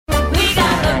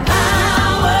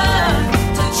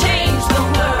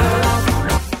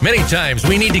Many times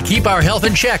we need to keep our health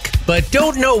in check, but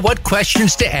don't know what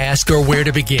questions to ask or where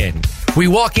to begin. We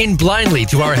walk in blindly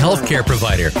to our healthcare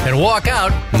provider and walk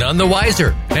out none the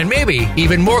wiser, and maybe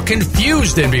even more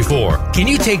confused than before. Can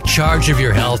you take charge of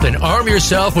your health and arm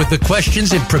yourself with the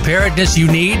questions and preparedness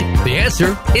you need? The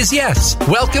answer is yes.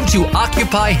 Welcome to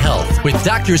Occupy Health with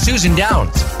Dr. Susan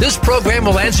Downs. This program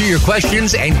will answer your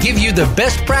questions and give you the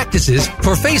best practices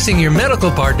for facing your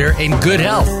medical partner in good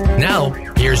health. Now,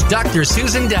 here's Dr.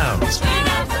 Susan Downs.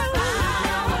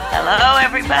 Hello,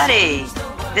 everybody.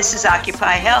 This is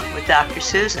Occupy Health with Dr.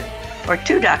 Susan, or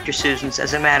two Dr. Susans,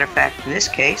 as a matter of fact, in this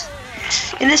case.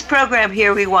 In this program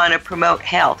here, we want to promote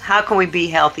health. How can we be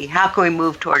healthy? How can we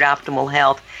move toward optimal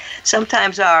health?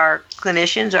 Sometimes our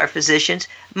clinicians, our physicians,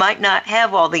 might not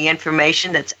have all the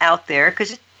information that's out there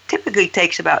because it typically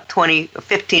takes about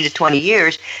 15 to 20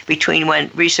 years between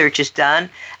when research is done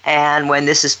and when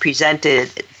this is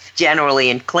presented generally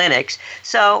in clinics.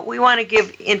 So we want to give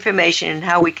information on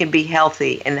how we can be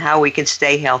healthy and how we can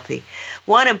stay healthy.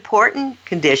 One important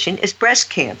condition is breast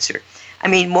cancer. I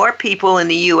mean, more people in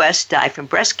the U.S. died from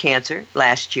breast cancer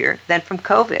last year than from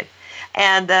COVID.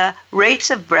 And the rates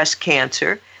of breast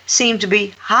cancer seem to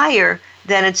be higher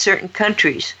than in certain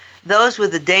countries. Those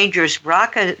with the dangerous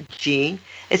BRCA gene,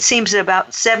 it seems that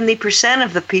about 70%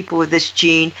 of the people with this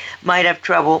gene might have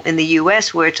trouble in the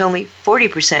U.S., where it's only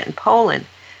 40% in Poland.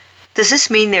 Does this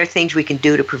mean there are things we can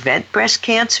do to prevent breast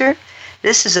cancer?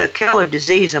 This is a killer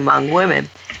disease among women.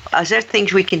 Is there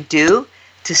things we can do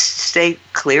to stay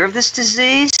clear of this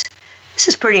disease? This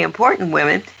is pretty important,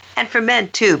 women, and for men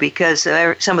too, because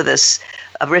some of the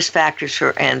risk factors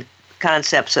for and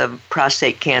concepts of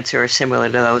prostate cancer are similar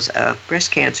to those of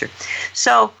breast cancer.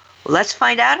 So let's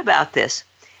find out about this.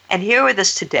 And here with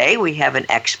us today, we have an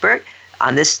expert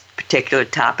on this particular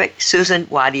topic, Susan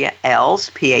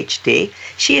Wadia-Ells, PhD.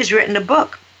 She has written a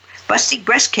book, Busting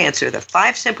Breast Cancer, the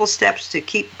 5 Simple Steps to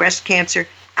Keep Breast Cancer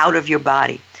Out of Your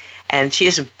Body. And she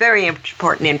has some very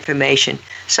important information.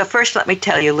 So first, let me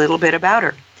tell you a little bit about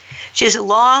her. She is a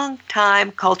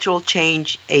long-time cultural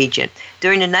change agent.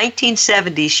 During the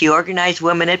 1970s, she organized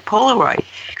women at Polaroid,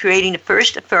 creating the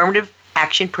first affirmative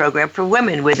action program for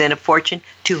women within a Fortune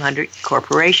 200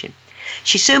 corporation.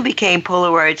 She soon became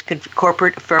Polaroid's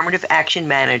corporate affirmative action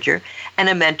manager and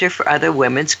a mentor for other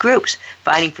women's groups,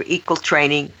 fighting for equal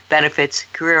training, benefits,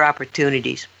 career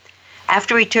opportunities.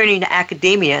 After returning to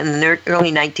academia in the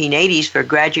early 1980s for a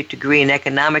graduate degree in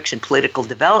economics and political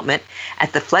development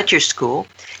at the Fletcher School,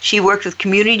 she worked with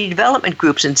community development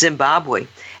groups in Zimbabwe.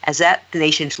 As that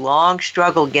nation's long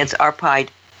struggle against apartheid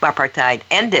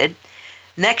ended,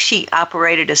 next she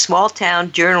operated a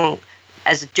small-town journal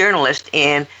as a journalist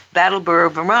in Brattleboro,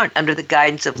 Vermont, under the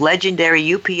guidance of legendary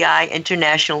UPI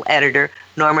international editor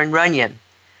Norman Runyon.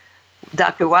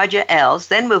 Dr. Wadia-Ells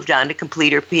then moved on to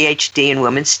complete her PhD in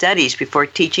Women's Studies before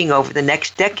teaching over the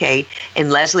next decade in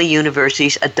Lesley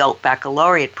University's Adult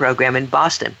Baccalaureate program in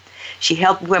Boston. She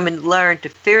helped women learn to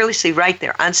fearlessly write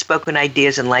their unspoken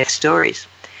ideas and life stories.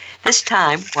 This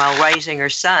time, while raising her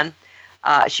son,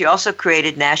 she also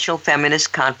created national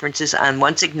feminist conferences on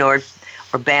once ignored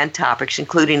or banned topics,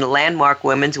 including the landmark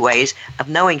Women's Ways of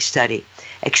Knowing study,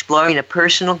 exploring the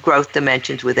personal growth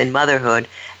dimensions within motherhood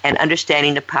and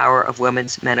understanding the power of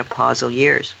women's menopausal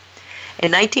years.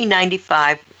 In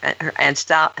 1995, her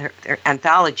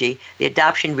anthology, The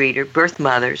Adoption Reader, Birth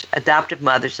Mothers, Adoptive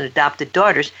Mothers, and Adopted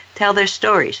Daughters Tell Their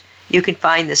Stories. You can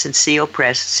find this in Seal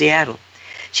Press, Seattle.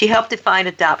 She helped define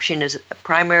adoption as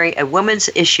a woman's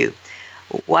issue.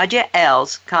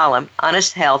 Wadia-Ells' column,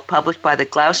 Honest Health, published by the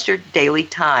Gloucester Daily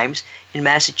Times in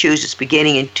Massachusetts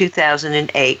beginning in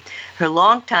 2008, her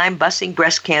longtime Busting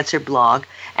Breast Cancer blog,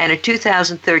 and her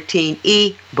 2013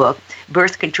 e-book,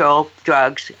 Birth Control,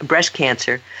 Drugs, Breast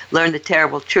Cancer, Learn the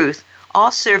Terrible Truth,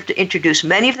 all serve to introduce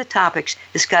many of the topics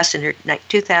discussed in her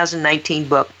 2019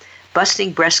 book,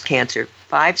 Busting Breast Cancer,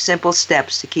 5 Simple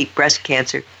Steps to Keep Breast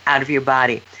Cancer Out of Your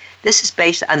Body. This is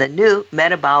based on the new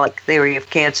metabolic theory of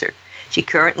cancer. She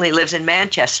currently lives in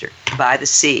Manchester by the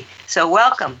sea. So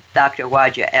welcome, Dr.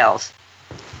 Wadia-Ells.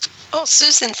 Oh,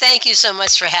 Susan, thank you so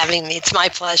much for having me. It's my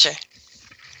pleasure.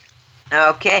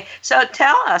 Okay, so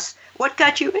tell us, what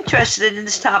got you interested in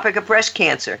this topic of breast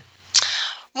cancer?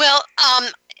 Well,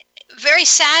 very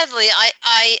sadly,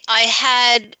 I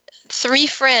had 3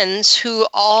 friends who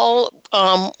all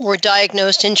were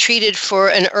diagnosed and treated for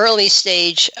an early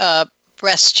stage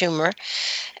breast tumor,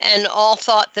 and all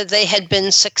thought that they had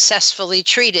been successfully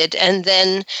treated. And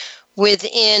then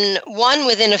within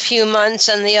a few months,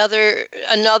 and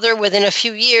another within a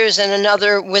few years, and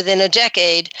another within a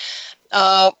decade,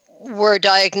 were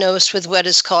diagnosed with what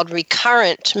is called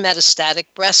recurrent metastatic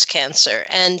breast cancer.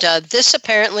 And this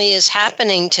apparently is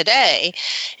happening today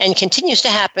and continues to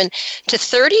happen to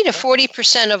 30 to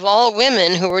 40% of all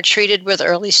women who were treated with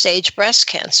early stage breast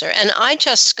cancer. And I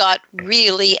just got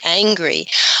really angry.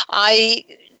 I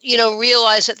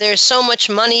realize that there's so much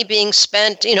money being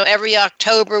spent, every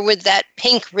October with that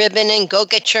pink ribbon and go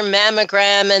get your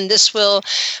mammogram and this will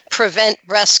prevent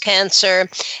breast cancer.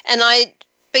 And I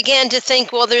began to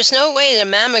think, well, there's no way a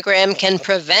mammogram can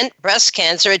prevent breast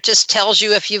cancer. It just tells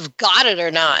you if you've got it or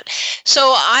not.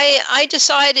 So I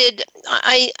decided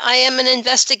I am an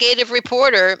investigative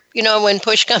reporter, when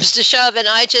push comes to shove. And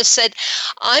I just said,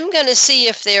 I'm going to see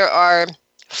if there are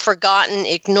forgotten,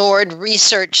 ignored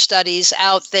research studies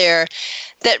out there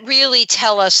that really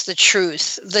tell us the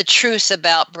truth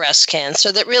about breast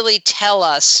cancer, that really tell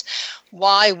us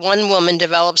why one woman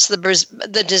develops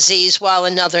the disease while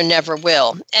another never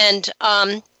will. And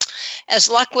as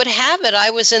luck would have it, I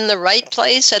was in the right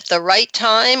place at the right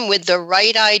time with the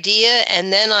right idea,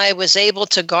 and then I was able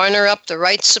to garner up the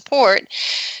right support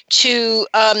to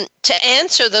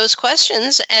answer those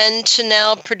questions and to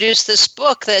now produce this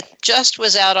book that just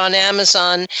was out on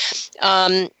Amazon,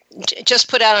 just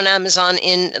put out on Amazon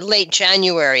in late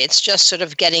January. It's just sort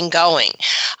of getting going.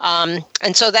 And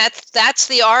so that's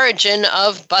the origin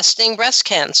of Busting Breast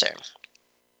Cancer.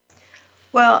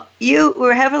 Well, you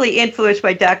were heavily influenced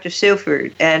by Dr.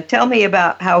 Seifert, and tell me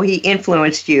about how he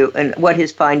influenced you and what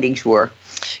his findings were.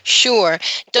 Sure.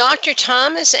 Dr.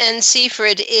 Thomas N.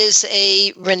 Seifert is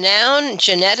a renowned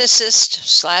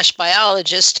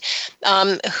geneticist/biologist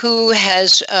who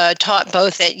has taught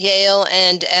both at Yale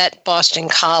and at Boston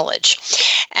College.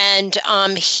 And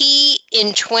he,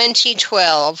 in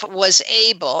 2012, was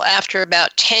able, after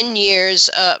about 10 years,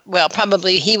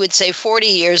 probably he would say 40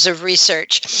 years of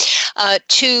research,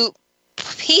 to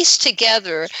piece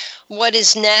together what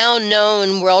is now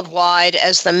known worldwide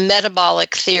as the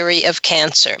metabolic theory of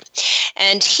cancer.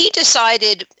 And he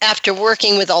decided, after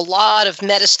working with a lot of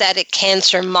metastatic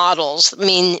cancer models,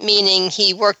 meaning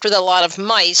he worked with a lot of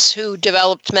mice who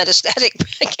developed metastatic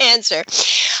cancer,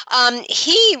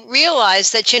 he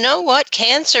realized that,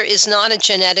 cancer is not a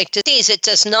genetic disease. It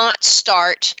does not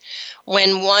start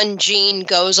when one gene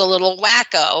goes a little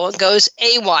wacko, goes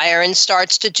awire, and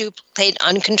starts to duplicate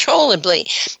uncontrollably.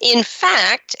 In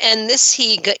fact, and this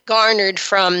he garnered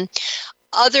from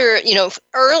other,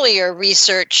 earlier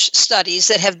research studies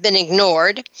that have been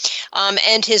ignored,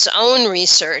 and his own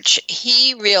research,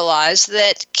 he realized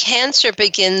that cancer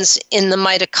begins in the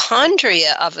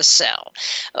mitochondria of a cell,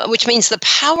 which means the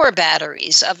power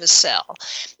batteries of a cell.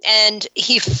 And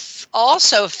he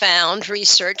also found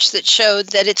research that showed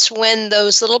that it's when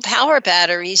those little power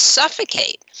batteries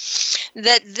suffocate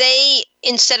that they,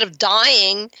 instead of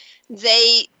dying,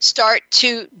 they start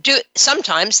to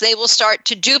sometimes they will start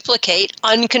to duplicate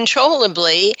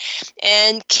uncontrollably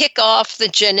and kick off the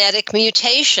genetic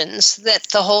mutations that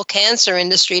the whole cancer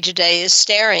industry today is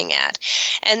staring at.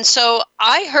 And so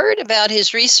I heard about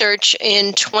his research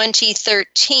in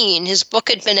 2013. His book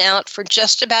had been out for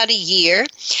just about a year.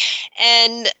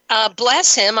 And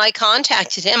bless him, I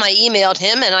contacted him, I emailed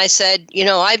him, and I said,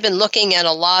 I've been looking at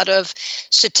a lot of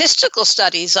statistical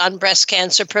studies on breast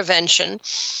cancer prevention.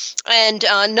 And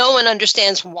no one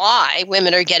understands why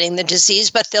women are getting the disease,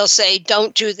 but they'll say,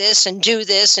 don't do this and do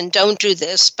this and don't do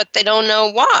this, but they don't know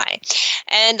why.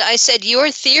 And I said, your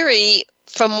theory,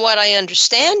 from what I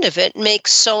understand of it,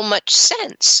 makes so much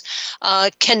sense,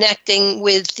 connecting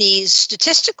with these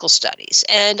statistical studies.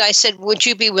 And I said, would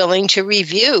you be willing to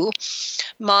review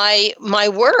my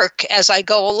work as I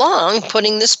go along,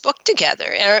 putting this book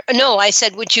together? No, I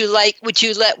said, would you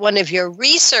let one of your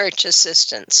research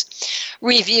assistants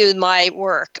review my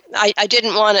work? I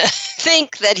didn't want to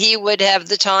think that he would have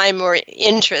the time or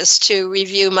interest to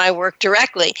review my work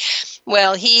directly.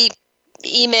 Well, he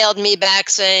emailed me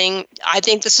back saying, I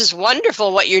think this is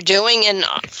wonderful what you're doing, and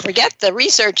forget the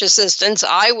research assistants,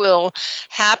 I will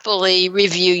happily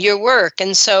review your work.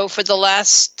 And so for the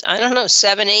last,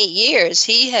 7-8 years,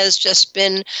 he has just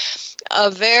been a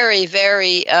very,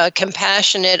 very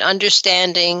compassionate,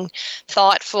 understanding,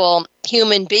 thoughtful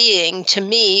human being to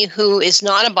me, who is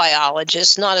not a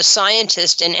biologist, not a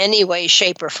scientist in any way,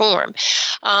 shape, or form.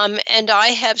 And I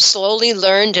have slowly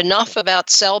learned enough about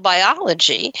cell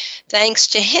biology, thanks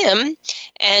to him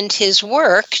and his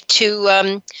work,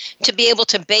 to be able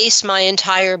to base my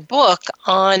entire book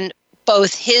on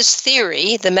both his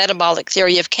theory, the metabolic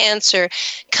theory of cancer,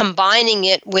 combining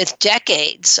it with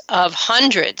decades of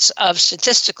hundreds of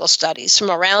statistical studies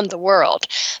from around the world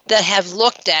that have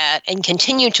looked at and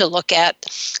continue to look at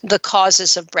the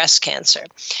causes of breast cancer.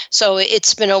 So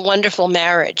it's been a wonderful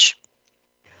marriage.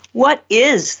 What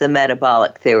is the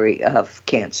metabolic theory of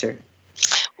cancer?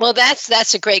 Well,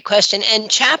 that's a great question. And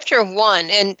chapter 1,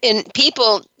 and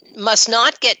people must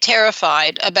not get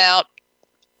terrified about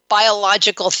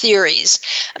biological theories,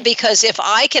 because if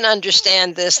I can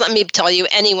understand this, let me tell you,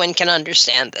 anyone can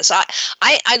understand this.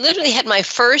 I literally had my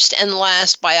first and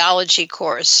last biology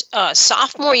course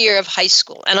sophomore year of high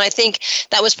school, and I think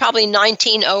that was probably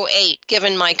 1908,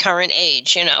 given my current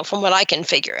age, from what I can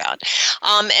figure out.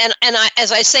 And I,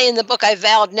 as I say in the book, I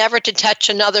vowed never to touch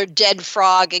another dead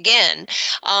frog again.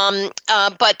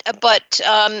 But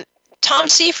Tom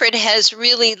Seyfried has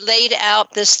really laid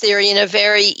out this theory in a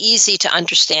very easy to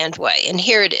understand way, and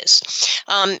here it is.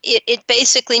 It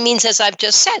basically means, as I've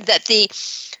just said, that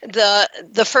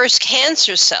the first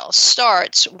cancer cell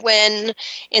starts when,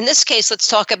 in this case, let's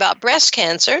talk about breast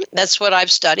cancer. That's what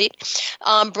I've studied.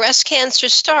 Breast cancer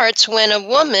starts when a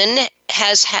woman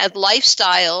has had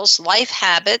lifestyles, life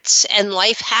habits, and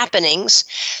life happenings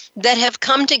that have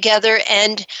come together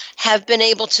and have been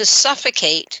able to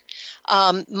suffocate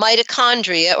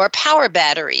mitochondria or power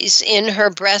batteries in her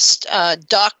breast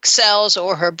duct cells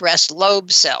or her breast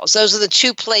lobe cells. Those are the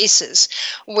two places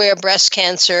where breast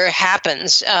cancer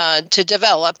happens to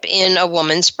develop in a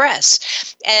woman's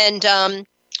breast. And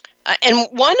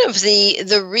one of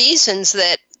the reasons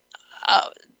that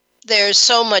there's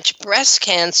so much breast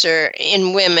cancer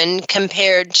in women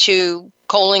compared to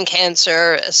colon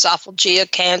cancer,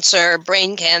 esophageal cancer,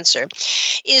 brain cancer,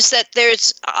 is that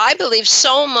there's, I believe,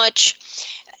 so much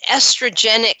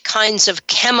estrogenic kinds of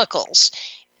chemicals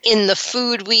in the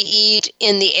food we eat,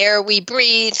 in the air we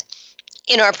breathe,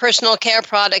 in our personal care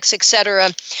products, etc.,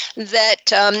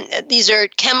 that these are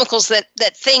chemicals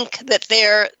that think that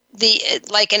they're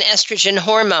like an estrogen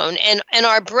hormone, and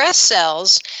our breast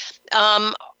cells.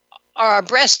 Our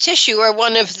breast tissue are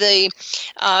one of the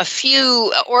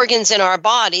few organs in our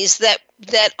bodies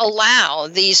that allow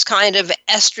these kind of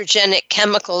estrogenic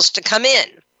chemicals to come in.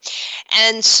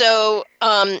 And so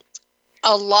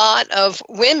a lot of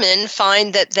women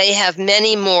find that they have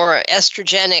many more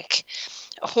estrogenic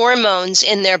hormones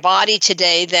in their body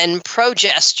today than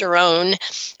progesterone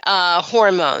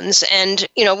hormones. And,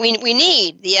 we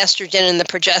need the estrogen and the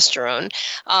progesterone.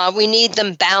 We need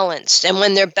them balanced. And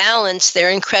when they're balanced,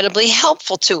 they're incredibly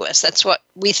helpful to us. That's what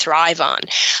we thrive on.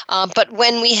 But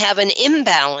when we have an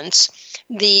imbalance,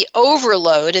 the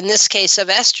overload, in this case of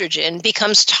estrogen,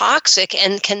 becomes toxic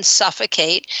and can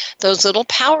suffocate those little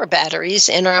power batteries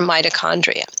in our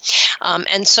mitochondria.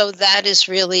 And so that is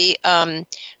really, and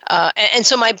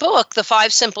so my book, The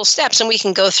 5 Simple Steps, and we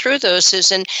can go through those,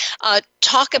 Susan,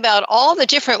 talk about all the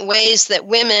different ways that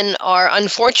women are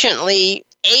unfortunately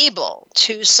able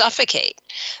to suffocate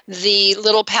the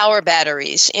little power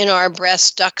batteries in our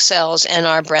breast duct cells and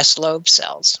our breast lobe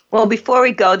cells. Well, before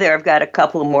we go there, I've got a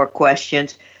couple more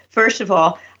questions. First of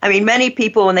all, many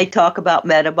people, when they talk about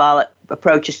metabolic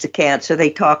approaches to cancer, they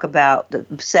talk about the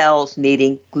cells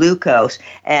needing glucose,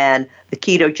 and the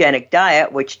ketogenic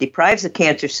diet, which deprives the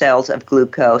cancer cells of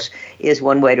glucose, is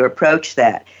one way to approach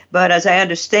that. But as I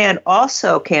understand,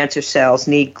 also cancer cells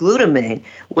need glutamine,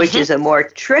 which is a more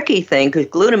tricky thing because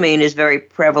glutamine is very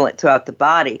prevalent throughout the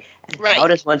body. And right. How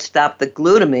does one stop the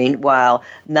glutamine while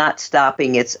not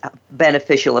stopping its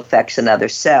beneficial effects in other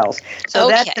cells? So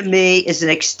that, to me, is an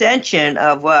extension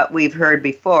of what we've heard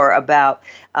before about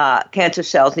cancer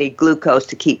cells need glucose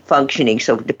to keep functioning,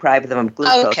 so deprive them of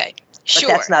glucose. Okay, sure.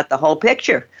 But that's not the whole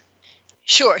picture.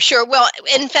 Sure. Well,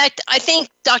 in fact, I think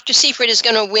Dr. Seyfried is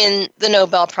going to win the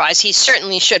Nobel Prize. He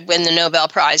certainly should win the Nobel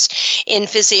Prize in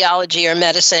physiology or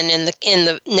medicine in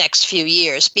the next few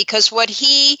years, because what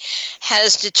he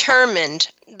has determined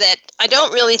that I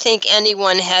don't really think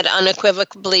anyone had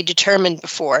unequivocally determined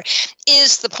before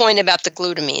is the point about the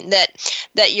glutamine,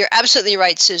 that you're absolutely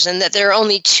right, Susan, that there are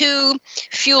only two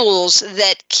fuels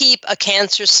that keep a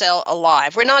cancer cell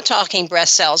alive. We're not talking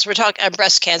breast cells, we're talking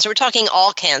breast cancer, we're talking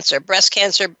all cancer, breast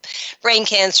cancer, brain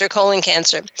cancer, colon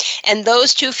cancer. And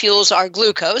those two fuels are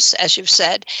glucose, as you've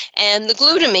said, and the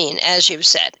glutamine, as you've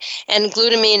said. And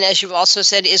glutamine, as you've also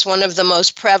said, is one of the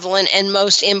most prevalent and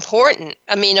most important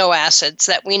amino acids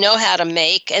that we know how to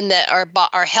make and that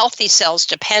our healthy cells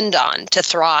depend on to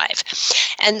thrive.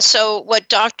 And so what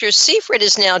Dr. Seyfried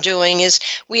is now doing is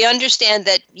we understand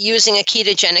that using a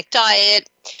ketogenic diet,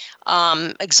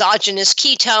 exogenous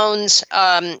ketones,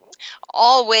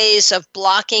 all ways of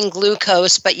blocking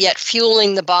glucose, but yet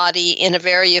fueling the body in a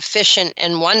very efficient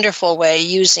and wonderful way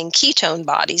using ketone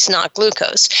bodies, not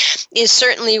glucose, is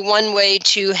certainly one way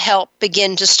to help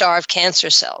begin to starve cancer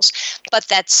cells. But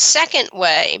that second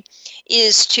way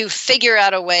is to figure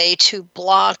out a way to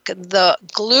block the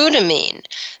glutamine,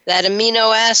 that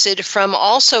amino acid, from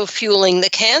also fueling the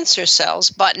cancer cells,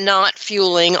 but not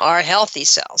fueling our healthy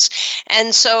cells.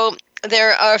 And so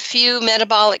there are a few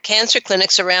metabolic cancer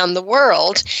clinics around the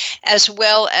world, as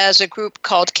well as a group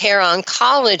called Care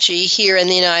Oncology here in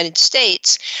the United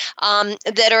States,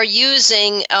 that are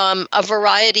using a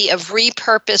variety of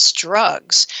repurposed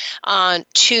drugs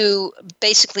to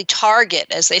basically target,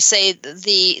 as they say,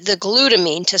 the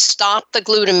glutamine, to stop the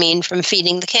glutamine from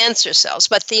feeding the cancer cells.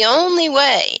 But the only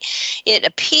way it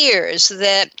appears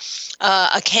that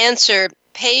a cancer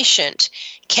patient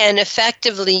can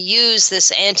effectively use this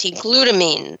these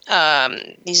anti-glutamine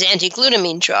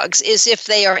drugs is if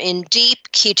they are in deep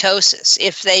ketosis,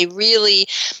 if they really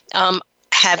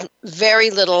have very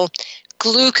little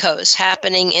glucose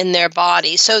happening in their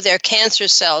body, so their cancer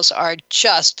cells are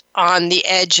just on the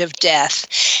edge of death.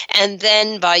 And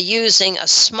then by using a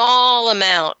small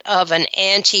amount of an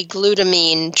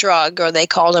anti-glutamine drug, or they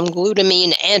call them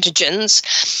glutamine antigens,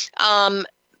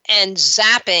 and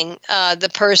zapping the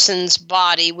person's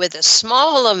body with a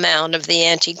small amount of the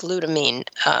anti-glutamine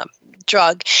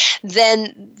drug,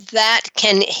 then that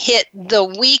can hit the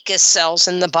weakest cells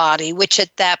in the body, which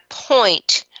at that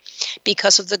point,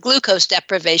 because of the glucose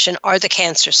deprivation, are the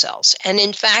cancer cells. And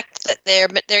in fact, they're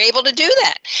able to do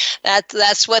that.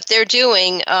 That's what they're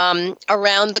doing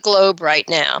around the globe right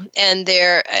now. And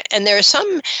there are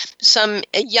some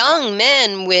young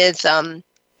men with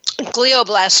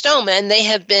glioblastoma, and they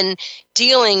have been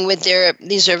dealing with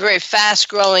these are very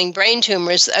fast-growing brain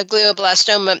tumors,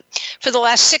 glioblastoma, for the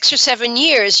last 6 or 7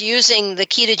 years using the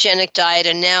ketogenic diet,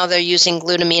 and now they're using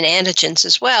glutamine antigens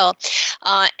as well.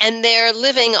 And they're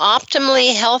living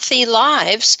optimally healthy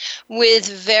lives with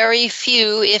very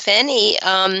few, if any,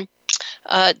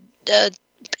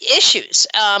 issues,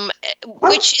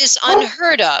 which is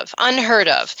unheard of.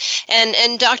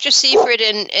 And Dr. Seifert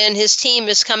and his team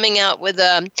is coming out with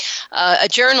a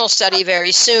journal study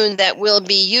very soon that will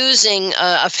be using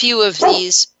a few of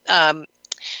these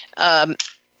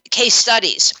case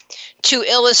studies to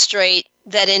illustrate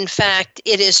that, in fact,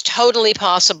 it is totally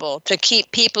possible to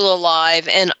keep people alive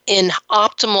and in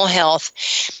optimal health,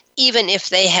 even if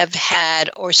they have had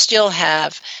or still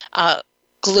have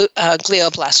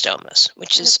glioblastomas,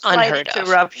 which is unheard of.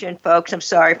 Interruption, folks. I'm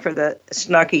sorry for the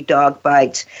snarky dog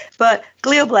bites. But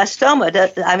glioblastoma,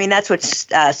 that's what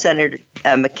Senator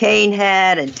McCain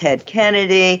had, and Ted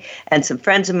Kennedy, and some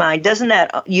friends of mine. Doesn't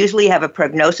that usually have a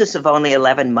prognosis of only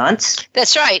 11 months?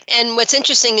 That's right. And what's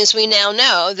interesting is we now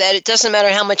know that it doesn't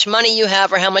matter how much money you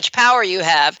have or how much power you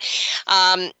have,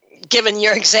 given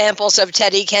your examples of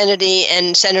Teddy Kennedy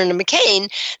and Senator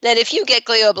McCain, that if you get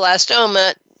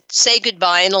glioblastoma, say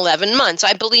goodbye in 11 months.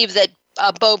 I believe that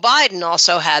Beau Biden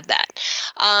also had that.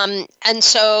 And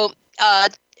so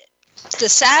the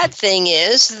sad thing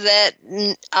is that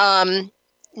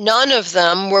none of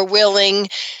them were willing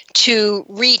to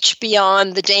reach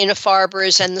beyond the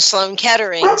Dana-Farbers and the Sloan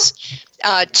Ketterings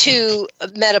to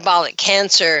metabolic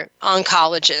cancer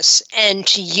oncologists, and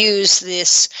to use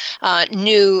this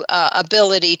new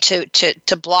ability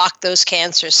to block those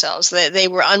cancer cells. They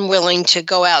were unwilling to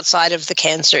go outside of the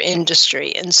cancer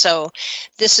industry. And so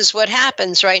this is what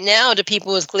happens right now to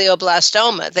people with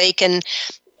glioblastoma. They can,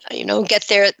 get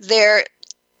their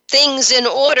things in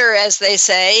order, as they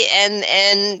say,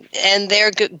 and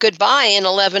they're goodbye in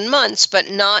 11 months, but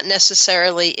not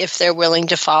necessarily if they're willing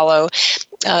to follow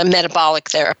metabolic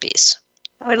therapies.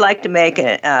 I would like to make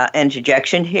an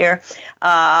interjection here.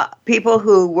 People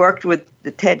who worked with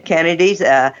the Ted Kennedys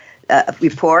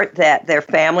report that their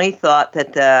family thought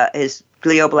that his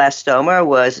glioblastoma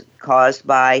was caused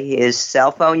by his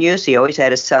cell phone use. He always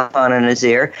had a cell phone in his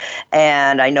ear.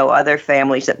 And I know other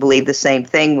families that believe the same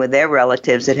thing with their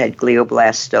relatives that had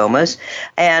glioblastomas.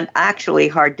 And actually,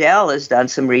 Hardell has done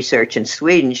some research in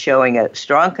Sweden showing a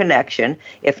strong connection,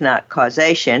 if not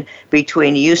causation,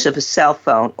 between use of a cell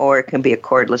phone, or it can be a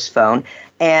cordless phone,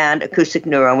 and acoustic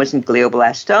neuromas and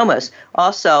glioblastomas.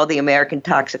 Also, the American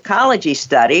Toxicology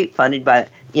Study, funded by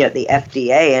the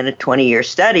FDA in a 20-year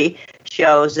study,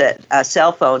 shows that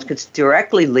cell phones could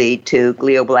directly lead to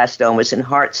glioblastomas and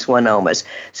heart schwannomas.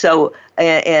 So,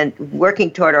 and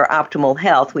working toward our optimal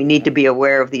health, we need to be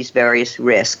aware of these various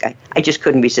risks. I just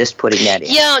couldn't resist putting that in.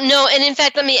 Yeah, no, and in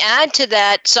fact, let me add to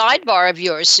that sidebar of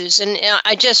yours, Susan.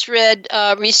 I just read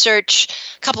research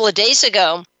a couple of days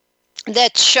ago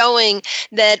that's showing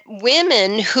that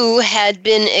women who had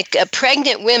been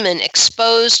pregnant women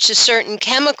exposed to certain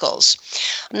chemicals,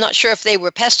 I'm not sure if they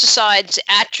were pesticides,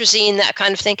 atrazine, that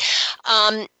kind of thing,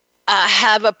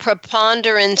 have a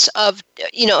preponderance of,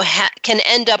 can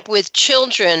end up with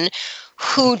children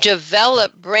who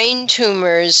develop brain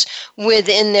tumors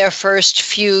within their first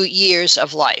few years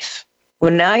of life.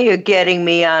 Well, now you're getting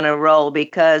me on a roll,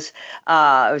 because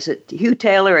it was Hugh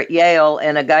Taylor at Yale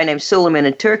and a guy named Suleiman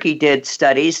in Turkey did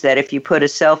studies that if you put a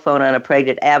cell phone on a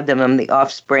pregnant abdomen, the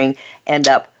offspring end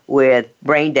up with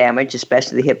brain damage,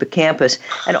 especially the hippocampus.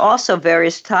 And also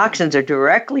various toxins are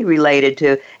directly related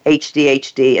to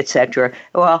ADHD, etc.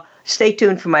 Well, stay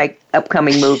tuned for my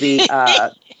upcoming movie,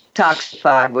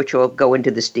 Toxified, which will go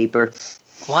into this deeper.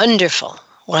 Wonderful.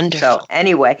 So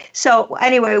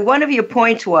anyway, one of your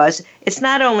points was it's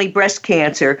not only breast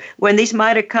cancer. When these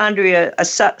mitochondria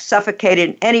are suffocated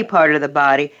in any part of the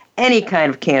body, any kind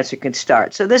of cancer can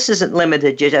start. So this isn't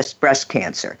limited to just breast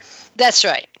cancer. That's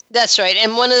right.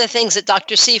 And one of the things that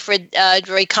Dr. Seifert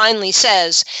very kindly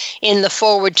says in the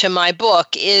foreword to my book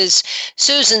is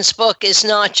Susan's book is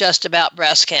not just about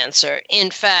breast cancer.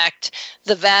 In fact,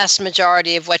 the vast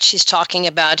majority of what she's talking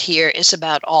about here is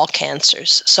about all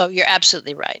cancers. So you're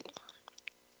absolutely right.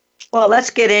 Well, let's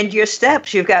get into your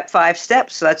steps. You've got 5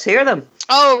 steps. Let's hear them.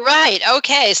 Oh, right.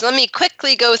 Okay. So let me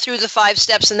quickly go through the 5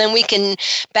 steps, and then we can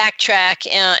backtrack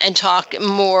and talk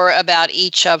more about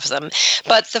each of them.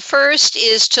 But the first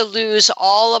is to lose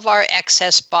all of our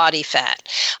excess body fat.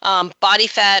 Body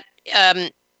fat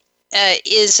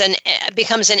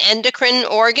becomes an endocrine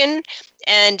organ,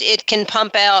 and it can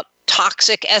pump out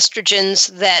toxic estrogens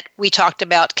that we talked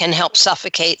about can help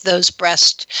suffocate those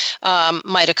breast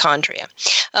mitochondria.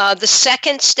 The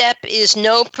second step is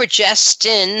no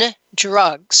progestin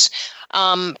drugs.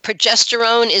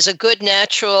 Progesterone is a good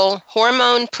natural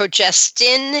hormone.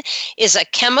 Progestin is a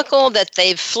chemical that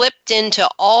they've flipped into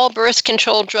all birth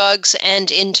control drugs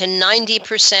and into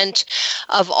 90%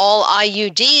 of all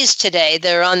IUDs today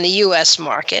that are on the U.S.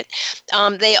 market.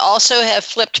 They also have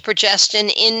flipped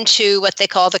progestin into what they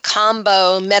call the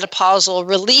combo menopausal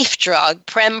relief drug,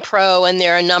 Prempro, and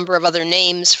there are a number of other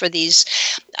names for these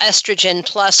estrogen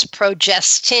plus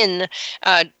progestin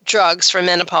drugs for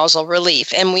menopausal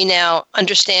relief. And we now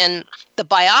understand the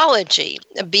biology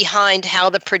behind how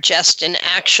the progestin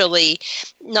actually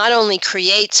not only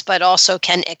creates but also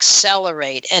can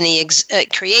accelerate. And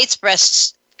it creates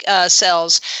breast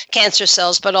cells, cancer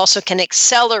cells, but also can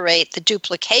accelerate the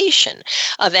duplication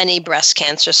of any breast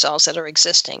cancer cells that are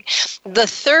existing. The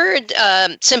third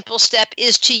simple step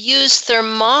is to use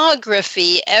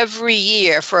thermography every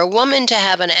year for a woman to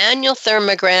have an annual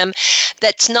thermogram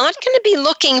that's not going to be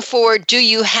looking for, do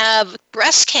you have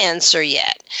breast cancer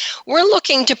yet? We're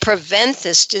looking to prevent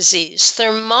this disease.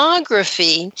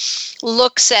 Thermography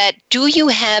looks at, do you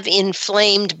have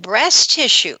inflamed breast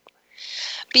tissue?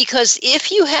 Because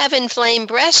if you have inflamed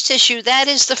breast tissue, that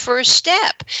is the first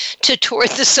step toward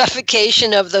the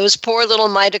suffocation of those poor little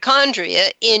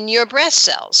mitochondria in your breast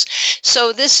cells.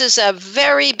 So this is a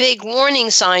very big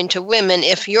warning sign to women.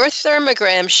 If your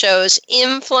thermogram shows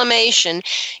inflammation,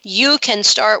 you can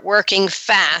start working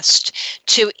fast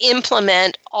to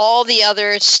implement all the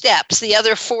other steps, the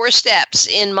other 4 steps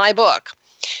in my book,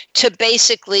 to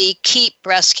basically keep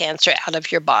breast cancer out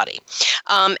of your body.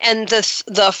 And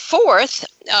the fourth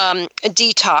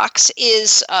detox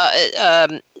is,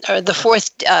 or the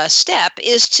fourth step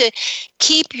is to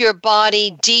keep your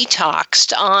body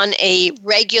detoxed on a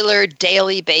regular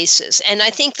daily basis. And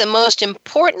I think the most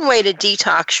important way to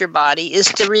detox your body is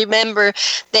to remember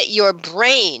that your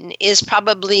brain is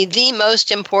probably the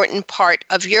most important part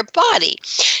of your body.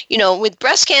 You know, with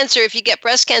breast cancer, if you get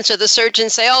breast cancer, the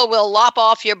surgeons say, oh, we'll lop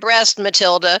off your breast,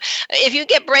 Matilda. If you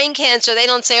get brain cancer, they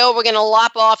don't say, oh, we're going to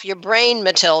lop off your brain,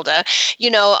 Matilda. You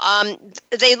know,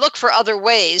 they look for other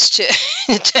ways to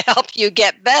to help you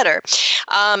get better.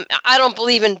 I don't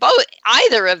believe in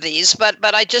either of these, but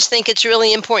I just think it's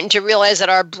really important to realize that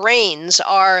our brains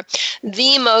are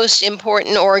the most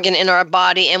important organ in our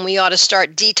body, and we ought to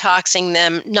start detoxing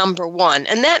them, number one.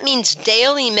 And that means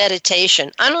daily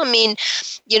meditation. I don't mean,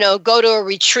 you know, go to a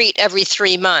retreat every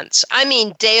 3 months. I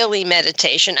mean daily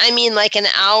meditation. I mean like an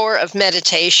hour of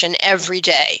meditation every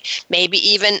day, maybe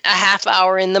even a half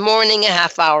hour in the morning, a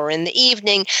half hour in the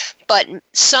evening, but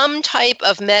some type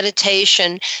of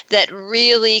meditation that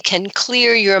really can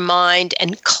clear your mind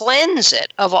and cleanse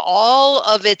it of all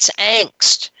of its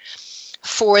angst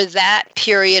for that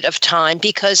period of time,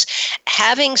 because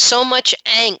having so much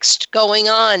angst going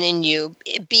on in you,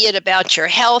 be it about your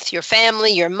health, your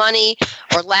family, your money,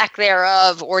 or lack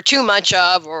thereof, or too much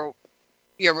of, or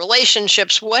your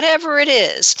relationships, whatever it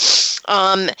is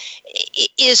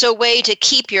a way to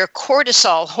keep your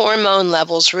cortisol hormone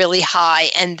levels really high.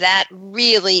 And that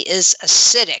really is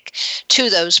acidic to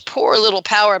those poor little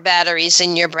power batteries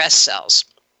in your breast cells.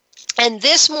 And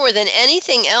this, more than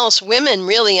anything else, women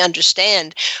really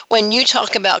understand when you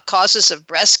talk about causes of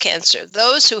breast cancer.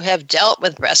 Those who have dealt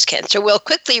with breast cancer will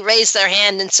quickly raise their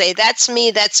hand and say, that's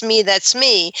me, that's me, that's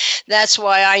me. That's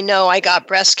why I know I got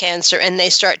breast cancer. And they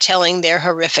start telling their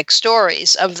horrific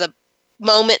stories of the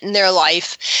moment in their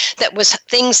life that was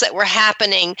things that were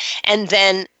happening and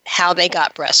then how they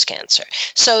got breast cancer.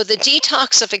 So the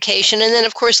detoxification, and then,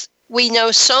 of course, we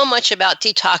know so much about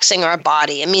detoxing our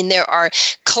body. I mean, there are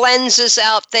cleanses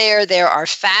out there. There are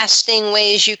fasting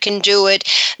ways you can do it.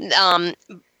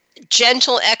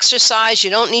 Gentle exercise. You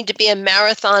don't need to be a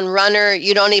marathon runner.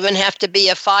 You don't even have to be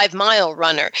a 5-mile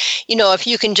runner. You know, if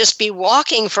you can just be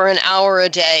walking for an hour a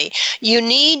day, you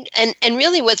need, and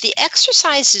really what the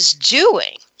exercise is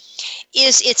doing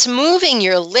is it's moving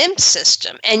your lymph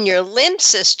system. And your lymph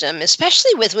system,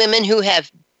 especially with women who have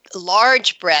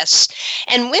large breasts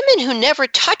and women who never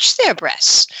touch their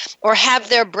breasts or have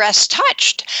their breasts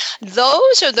touched,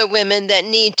 those are the women that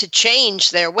need to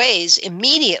change their ways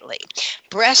immediately.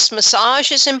 Breast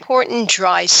massage is important,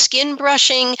 dry skin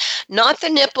brushing, not the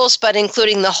nipples, but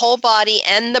including the whole body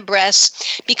and the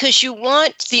breasts, because you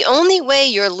want the only way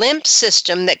your lymph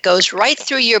system that goes right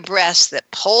through your breast that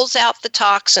pulls out the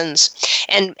toxins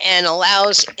and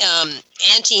allows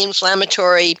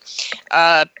anti-inflammatory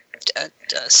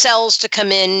cells to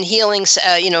come in, healing,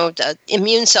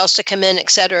 immune cells to come in,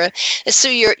 etc. It's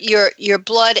through your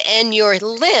blood and your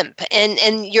lymph,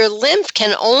 and your lymph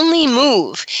can only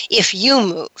move if you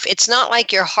move. It's not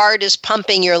like your heart is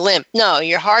pumping your lymph. No,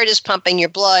 your heart is pumping your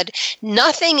blood.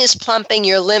 Nothing is pumping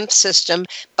your lymph system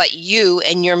but you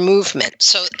and your movement.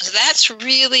 So that's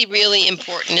really, really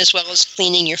important, as well as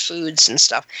cleaning your foods and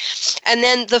stuff. And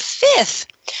then the fifth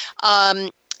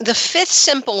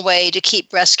simple way to keep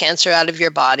breast cancer out of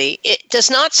your body, is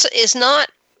not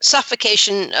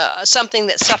suffocation, something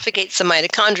that suffocates the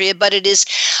mitochondria, but it is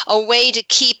a way to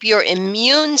keep your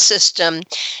immune system,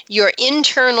 your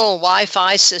internal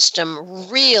Wi-Fi system,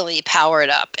 really powered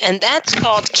up. And that's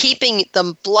called keeping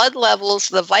the blood levels,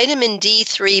 the vitamin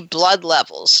D3 blood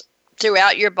levels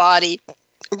throughout your body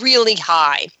really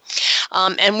high.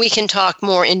 And we can talk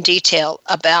more in detail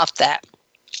about that.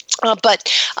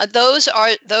 But those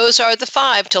are the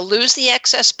 5: to lose the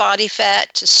excess body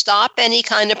fat, to stop any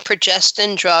kind of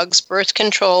progestin drugs, birth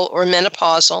control, or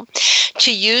menopausal,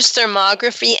 to use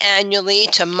thermography annually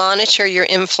to monitor your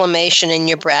inflammation in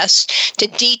your breasts, to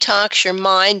detox your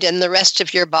mind and the rest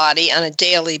of your body on a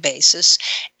daily basis,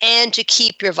 and to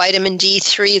keep your vitamin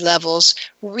D3 levels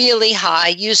really high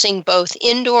using both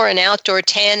indoor and outdoor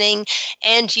tanning,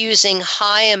 and using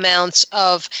high amounts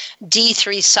of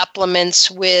D3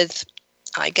 supplements with,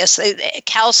 I guess,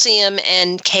 calcium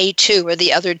and K2 are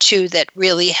the other two that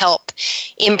really help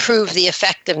improve the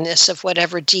effectiveness of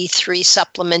whatever D3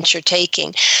 supplements you're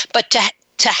taking. But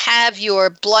to have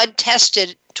your blood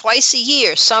tested twice a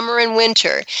year, summer and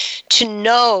winter, to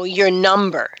know your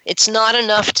number. It's not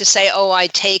enough to say, oh, I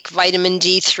take vitamin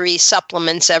D3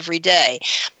 supplements every day.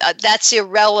 That's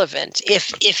irrelevant.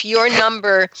 If your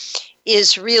number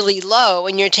is really low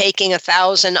and you're taking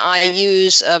 1,000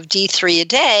 IUs of D3 a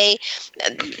day,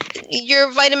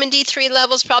 your vitamin D3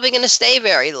 level is probably going to stay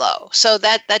very low. So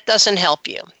that doesn't help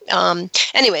you.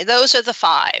 Anyway, those are the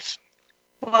 5.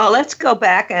 Well, let's go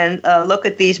back and look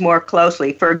at these more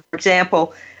closely. For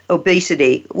example,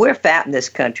 obesity. We're fat in this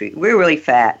country. We're really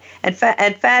fat. And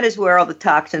fat is where all the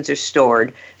toxins are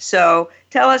stored. So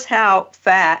tell us how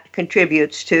fat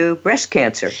contributes to breast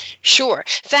cancer. Sure.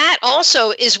 Fat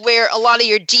also is where a lot of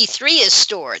your D3 is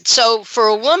stored. So for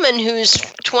a woman who's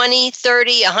 20,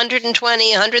 30,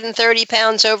 120, 130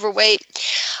 pounds overweight,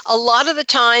 a lot of the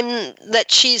time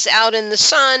that she's out in the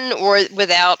sun or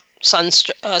without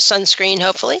sunscreen,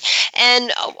 hopefully,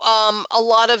 and a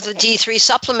lot of the D3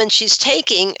 supplements she's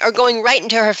taking are going right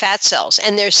into her fat cells,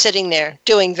 and they're sitting there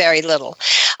doing very little.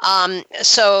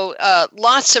 So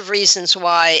lots of reasons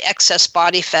why excess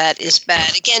body fat is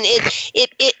bad. Again,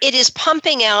 it is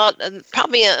pumping out,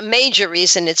 probably a major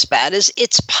reason it's bad is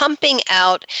it's pumping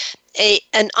out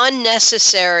an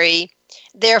unnecessary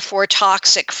therefore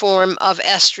toxic form of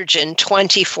estrogen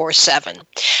 24/7.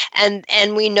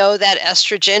 And we know that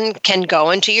estrogen can go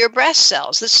into your breast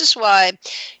cells. This is why,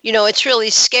 it's really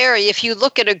scary. If you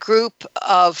look at a group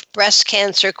of breast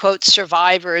cancer, quote,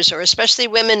 survivors, or especially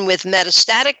women with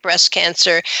metastatic breast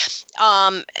cancer,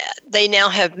 they now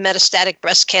have metastatic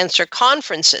breast cancer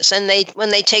conferences. And when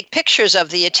they take pictures of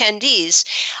the attendees,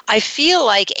 I feel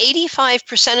like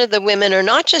 85% of the women are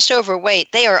not just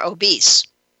overweight, they are obese.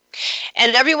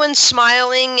 And everyone's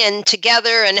smiling and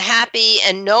together and happy,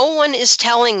 and no one is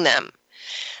telling them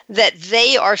that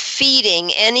they are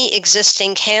feeding any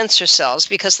existing cancer cells,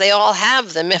 because they all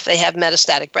have them if they have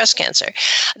metastatic breast cancer,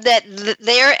 that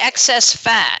their excess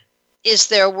fat is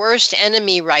their worst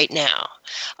enemy right now.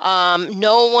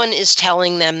 No one is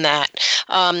telling them that.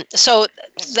 So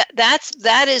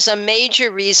that is a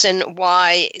major reason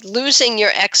why losing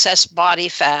your excess body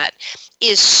fat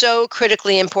is so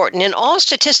critically important. And all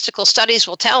statistical studies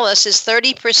will tell us is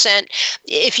 30%.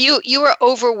 If you are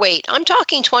overweight, I'm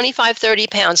talking 25, 30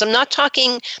 pounds. I'm not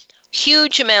talking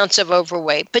huge amounts of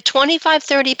overweight, but 25,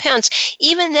 30 pounds,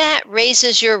 even that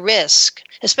raises your risk,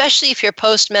 especially if you're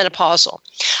postmenopausal,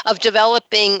 of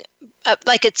developing,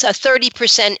 like it's a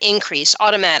 30% increase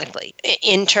automatically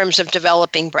in terms of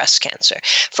developing breast cancer.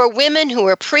 For women who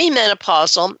are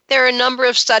premenopausal, there are a number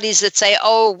of studies that say,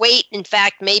 weight, in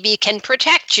fact, maybe can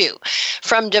protect you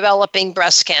from developing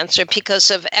breast cancer because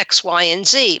of X, Y, and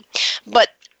Z.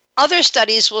 But other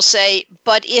studies will say,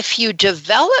 but if you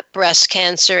develop breast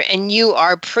cancer and you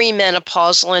are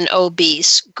premenopausal and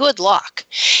obese, good luck.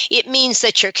 It means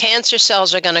that your cancer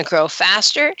cells are going to grow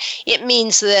faster. It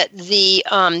means that the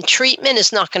treatment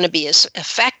is not going to be as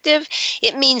effective.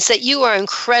 It means that you are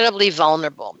incredibly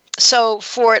vulnerable. So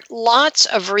for lots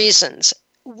of reasons,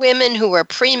 women who are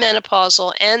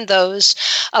premenopausal and those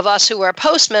of us who are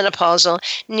postmenopausal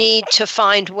need to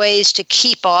find ways to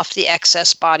keep off the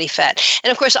excess body fat. And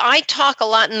of course, I talk a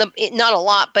lot not a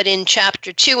lot, but in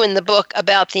chapter 2 in the book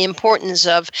about the importance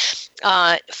of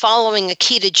following a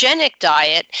ketogenic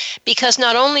diet, because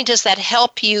not only does that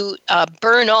help you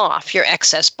burn off your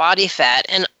excess body fat,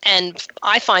 and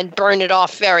I find burn it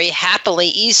off very happily,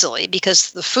 easily,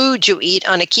 because the food you eat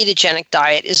on a ketogenic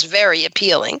diet is very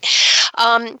appealing.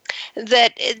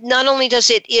 That not only does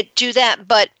it do that,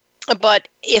 but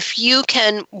if you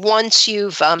can, once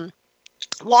you've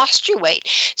lost your weight,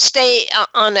 stay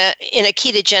in a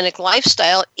ketogenic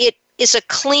lifestyle, it is a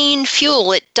clean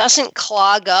fuel. It doesn't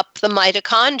clog up the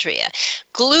mitochondria.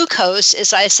 Glucose,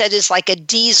 as I said, is like a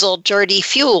diesel dirty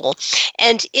fuel,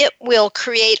 and it will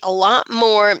create a lot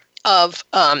more of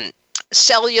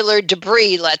cellular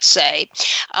debris, let's say,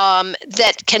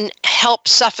 that can help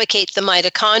suffocate the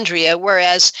mitochondria.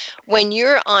 Whereas when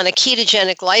you're on a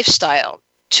ketogenic lifestyle,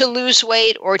 to lose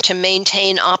weight or to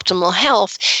maintain optimal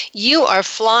health, you are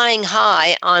flying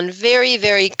high on very,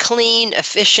 very clean,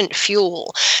 efficient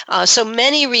fuel. So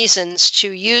many reasons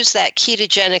to use that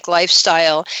ketogenic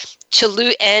lifestyle to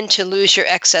lose your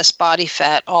excess body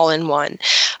fat all in one.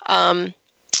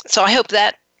 So I hope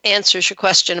that answers your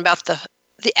question about the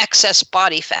excess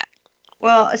body fat.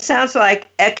 Well, it sounds like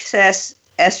excess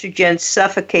estrogen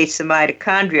suffocates the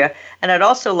mitochondria. And I'd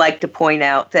also like to point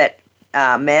out that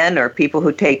men or people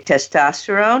who take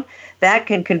testosterone, that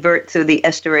can convert through the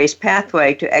esterase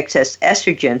pathway to excess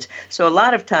estrogens. So a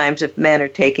lot of times if men are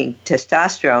taking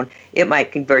testosterone, it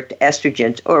might convert to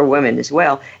estrogens, or women as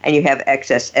well, and you have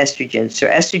excess estrogens. So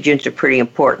estrogens are pretty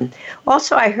important.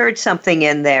 Also, I heard something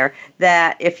in there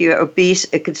that if you're obese,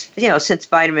 it could, since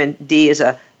vitamin D is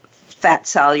a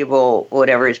fat-soluble,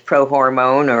 whatever is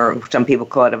prohormone, or some people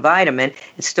call it a vitamin,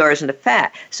 it stores in the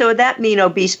fat. So would that mean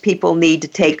obese people need to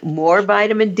take more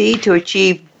vitamin D to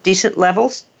achieve decent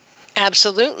levels?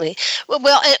 Absolutely.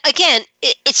 Well, again,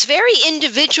 it's very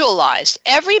individualized.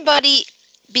 Everybody,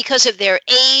 because of their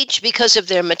age, because of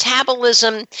their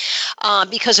metabolism,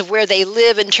 because of where they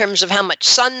live in terms of how much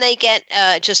sun they get,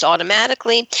 just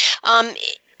automatically,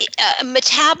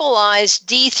 metabolize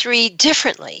D3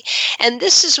 differently. And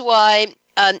this is why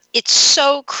it's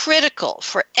so critical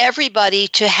for everybody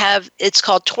to have, it's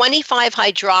called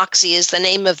 25-hydroxy is the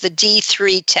name of the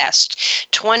D3 test.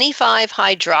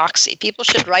 25-hydroxy. People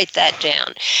should write that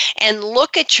down. And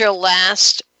look at your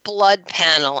last blood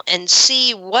panel and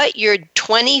see what your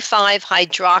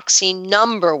 25-hydroxy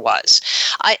number was.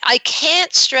 I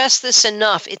can't stress this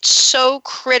enough. It's so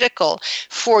critical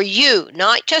for you,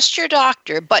 not just your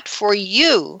doctor, but for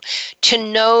you to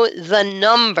know the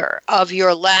number of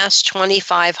your last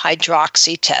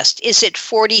 25-hydroxy test. Is it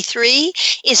 43?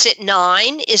 Is it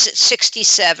 9? Is it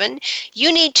 67?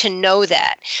 You need to know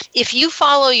that. If you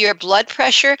follow your blood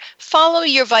pressure, follow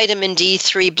your vitamin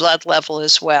D3 blood level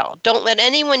as well. Don't let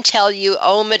anyone tell you,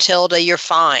 oh, Matilda, you're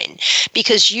fine,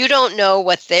 because you don't know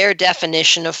what their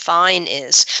definition of fine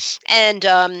is. And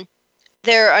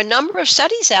there are a number of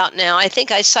studies out now. I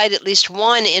think I cite at least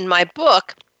one in my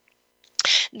book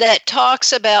that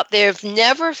talks about they've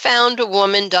never found a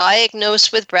woman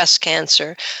diagnosed with breast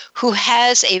cancer who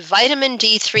has a vitamin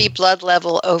D3 blood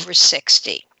level over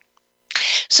 60.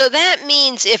 So that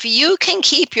means if you can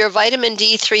keep your vitamin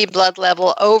D3 blood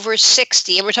level over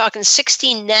 60, and we're talking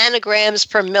 60 nanograms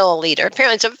per milliliter,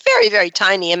 apparently it's a very, very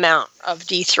tiny amount of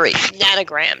D3,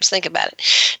 nanograms, think about it,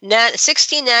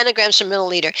 60 nanograms per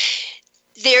milliliter,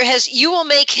 you will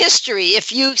make history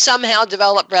if you somehow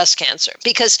develop breast cancer,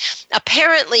 because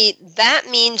apparently that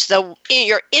means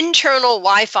your internal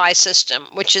Wi-Fi system,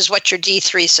 which is what your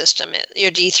D3 system is, your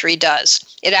D3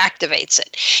 does, it activates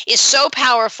it, is so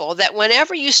powerful that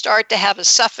whenever you start to have a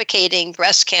suffocating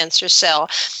breast cancer cell,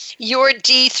 your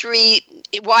D3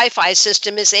 Wi-Fi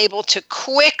system is able to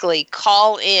quickly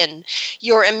call in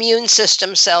your immune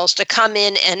system cells to come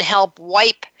in and help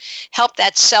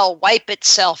that cell wipe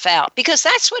itself out, because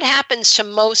that's what happens to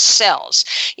most cells.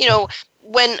 You know,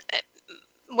 when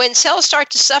cells start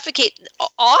to suffocate,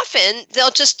 often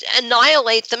they'll just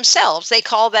annihilate themselves. They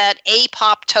call that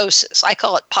apoptosis. I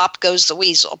call it pop goes the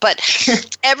weasel. But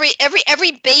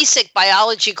every basic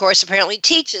biology course apparently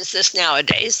teaches this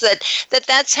nowadays,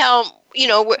 that's how, you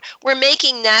know, we're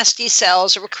making nasty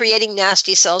cells, or we're creating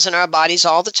nasty cells in our bodies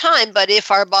all the time. But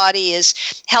if our body is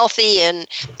healthy and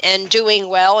doing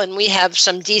well, and we have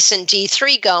some decent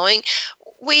D3 going,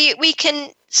 we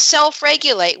can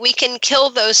self-regulate. We can kill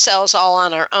those cells all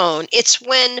on our own. It's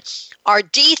when our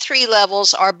D3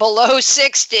 levels are below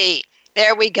 60,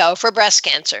 there we go, for breast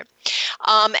cancer,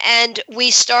 and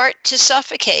we start to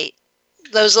suffocate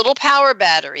those little power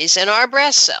batteries in our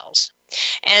breast cells,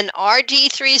 and our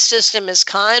D3 system is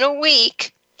kind of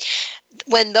weak.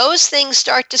 When those things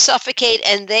start to suffocate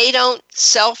and they don't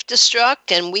self-destruct,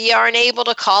 and we aren't able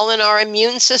to call in our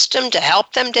immune system to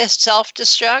help them to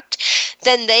self-destruct,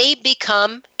 then they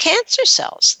become cancer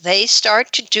cells. They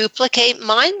start to duplicate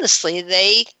mindlessly.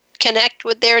 They connect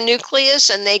with their nucleus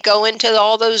and they go into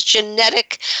all those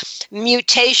genetic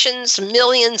mutations,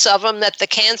 millions of them, that the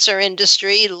cancer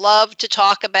industry love to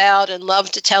talk about and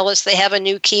love to tell us they have a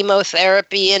new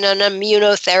chemotherapy and an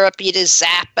immunotherapy to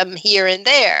zap them here and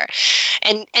there,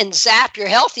 and zap your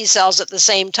healthy cells at the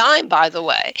same time, by the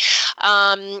way.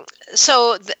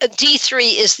 So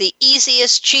D3 is the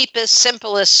easiest, cheapest,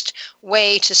 simplest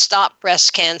way to stop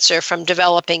breast cancer from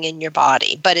developing in your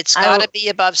body, but it's got to be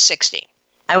above 60.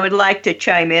 I would like to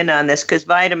chime in on this, because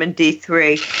vitamin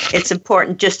D3, it's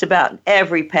important just about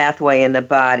every pathway in the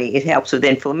body. It helps with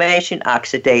inflammation,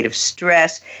 oxidative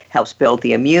stress, helps build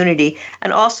the immunity.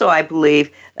 And also, I believe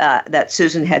that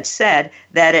Susan had said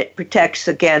that it protects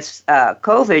against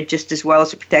COVID just as well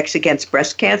as it protects against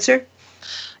breast cancer.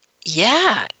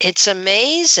 Yeah, it's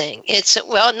amazing.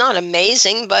 Well, not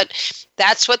amazing, but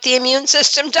that's what the immune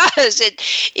system does.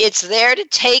 It's there to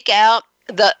take out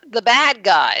the bad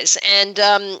guys, and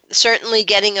certainly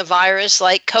getting a virus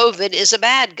like COVID is a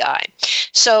bad guy.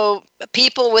 So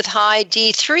people with high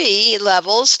D3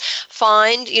 levels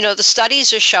find, the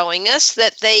studies are showing us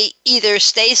that they either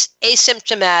stay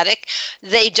asymptomatic,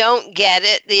 they don't get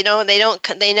it,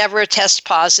 they never test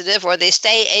positive, or they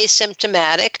stay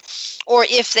asymptomatic, or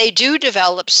if they do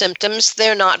develop symptoms,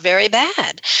 they're not very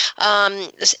bad.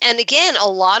 And again, a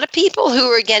lot of people who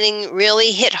are getting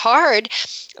really hit hard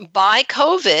by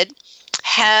COVID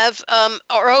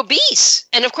are obese.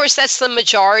 And of course, that's the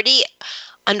majority.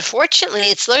 Unfortunately,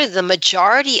 it's literally the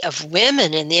majority of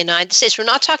women in the United States. We're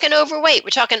not talking overweight, we're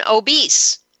talking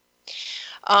obese.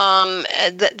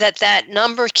 That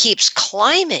number keeps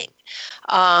climbing.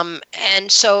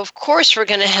 And so, of course, we're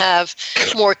going to have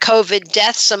more COVID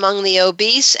deaths among the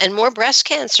obese and more breast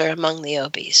cancer among the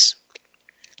obese.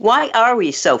 Why are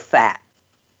we so fat?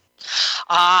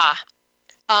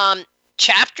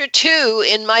 Chapter 2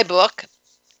 in my book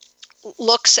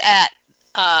looks at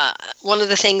one of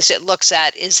the things it looks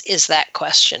at is that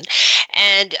question.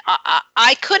 And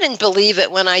I couldn't believe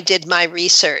it when I did my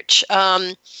research,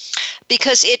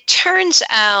 because it turns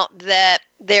out that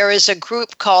there is a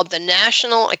group called the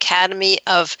National Academy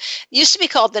of, used to be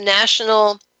called the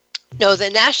National No, the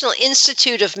National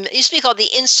Institute of, it used to be called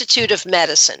the Institute of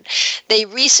Medicine. They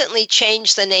recently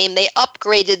changed the name. They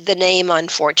upgraded the name,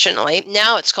 unfortunately.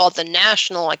 Now it's called the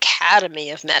National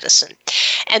Academy of Medicine.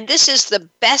 And this is the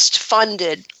best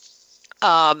funded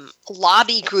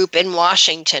lobby group in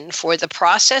Washington for the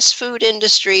processed food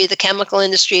industry, the chemical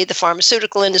industry, the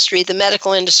pharmaceutical industry, the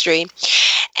medical industry.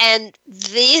 And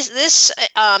this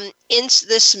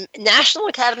National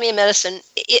Academy of Medicine,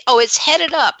 it's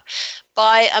headed up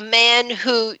by a man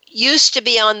who used to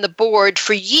be on the board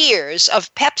for years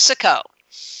of PepsiCo,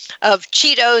 of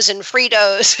Cheetos and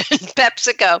Fritos and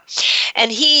PepsiCo.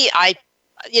 And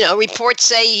reports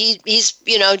say he's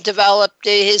developed,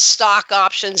 his stock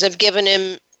options have given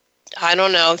him,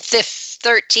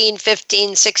 13,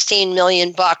 15, 16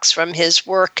 million bucks from his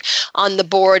work on the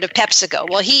board of PepsiCo.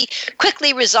 Well, he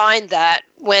quickly resigned that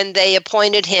when they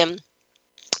appointed him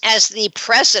as the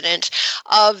president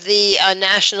of the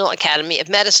National Academy of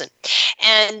Medicine.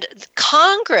 And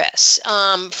Congress,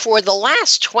 for the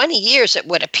last 20 years, it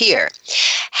would appear,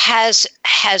 has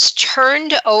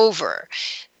turned over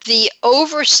the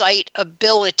oversight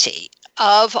ability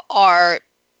of our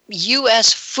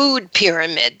U.S. food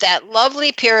pyramid, that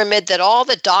lovely pyramid that all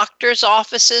the doctors'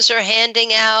 offices are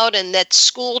handing out and that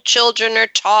school children are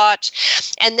taught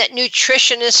and that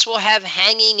nutritionists will have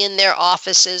hanging in their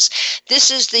offices. This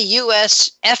is the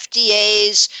U.S.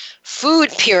 FDA's food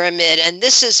pyramid, and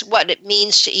this is what it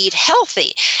means to eat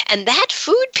healthy. And that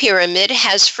food pyramid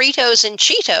has Fritos and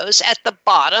Cheetos at the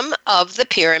bottom of the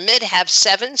pyramid, have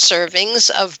 7 servings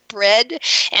of bread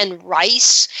and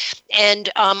rice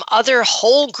and other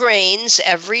whole grains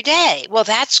every day. Well,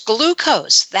 that's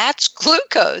glucose.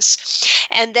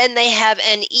 And then they have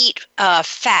and eat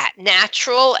fat,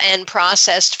 natural and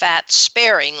processed fat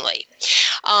sparingly.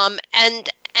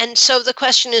 And so the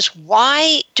question is,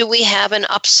 why do we have an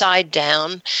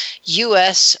upside-down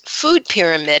U.S. food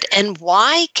pyramid? And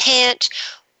why can't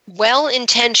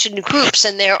well-intentioned groups,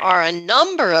 and there are a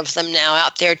number of them now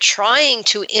out there trying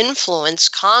to influence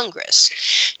Congress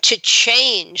to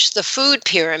change the food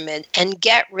pyramid and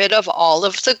get rid of all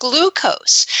of the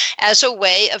glucose as a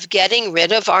way of getting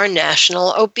rid of our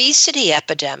national obesity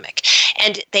epidemic?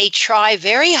 And they try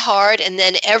very hard, and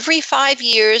then every 5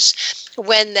 years,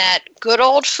 when that good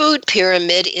old food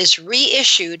pyramid is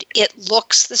reissued, it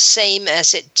looks the same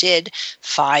as it did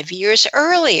 5 years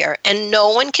earlier, and no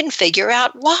one can figure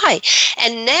out why.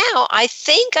 And now I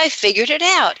think I figured it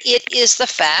out. It is the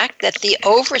fact that the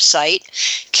oversight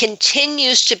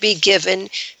continues to be given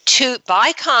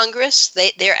by Congress.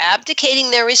 They're abdicating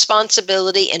their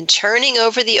responsibility and turning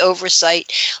over the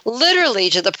oversight literally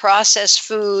to the processed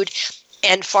food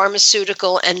and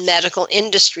pharmaceutical and medical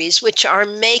industries, which are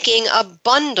making a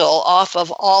bundle off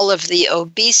of all of the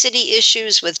obesity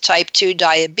issues with type 2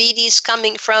 diabetes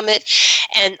coming from it,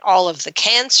 and all of the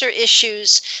cancer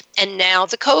issues, and now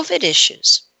the COVID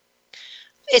issues.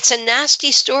 It's a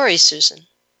nasty story, Susan.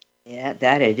 Yeah,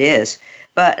 that it is.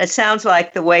 But it sounds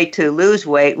like the way to lose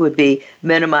weight would be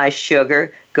minimize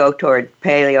sugar, go toward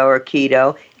paleo or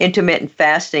keto. Intermittent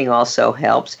fasting also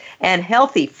helps. And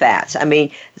healthy fats. I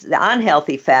mean, the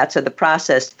unhealthy fats are the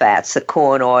processed fats, the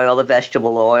corn oil, the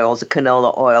vegetable oils, the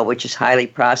canola oil, which is highly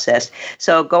processed.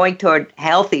 So going toward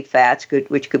healthy fats,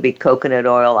 which could be coconut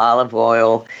oil, olive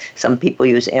oil. Some people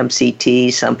use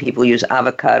MCT. Some people use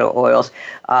avocado oils.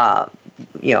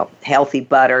 Healthy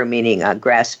butter, meaning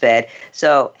grass-fed.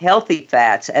 So healthy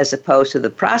fats as opposed to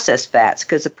the processed fats,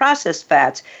 because the processed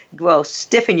fats will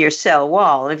stiffen your cell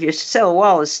wall. And if your cell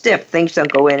wall is stiff, things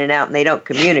don't go in and out, and they don't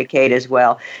communicate as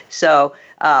well. So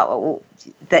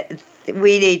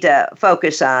we need to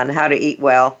focus on how to eat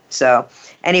well. So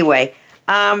anyway,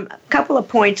 a couple of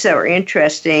points that were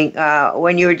interesting.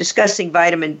 When you were discussing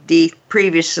vitamin D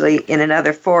previously in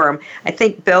another forum, I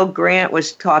think Bill Grant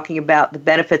was talking about the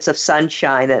benefits of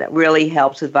sunshine, that it really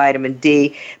helps with vitamin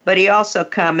D. But he also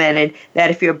commented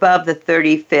that if you're above the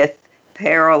 35th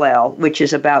parallel, which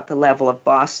is about the level of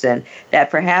Boston,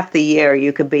 that for half the year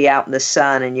you could be out in the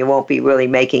sun and you won't be really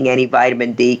making any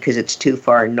vitamin D because it's too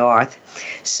far north.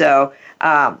 So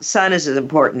sun is an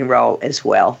important role as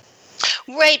well.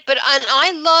 Right, but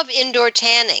I love indoor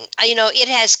tanning. It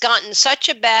has gotten such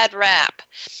a bad rap,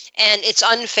 and it's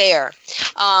unfair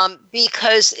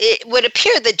because it would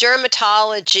appear the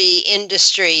dermatology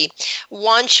industry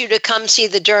wants you to come see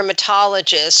the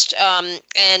dermatologist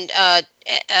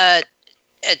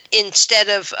instead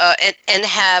of and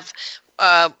have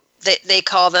they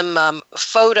call them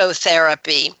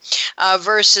phototherapy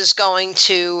versus going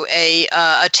to a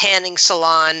tanning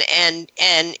salon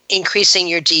and increasing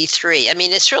your D3. I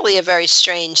mean, it's really a very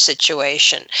strange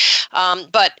situation.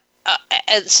 But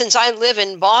since I live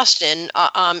in Boston,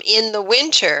 in the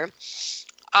winter,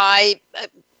 I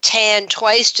tan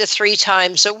twice to 3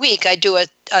 times a week. I do a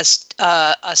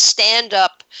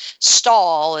stand-up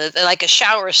stall, like a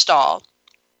shower stall.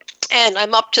 And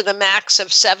I'm up to the max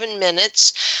of 7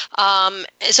 minutes.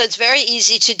 So it's very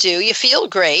easy to do. You feel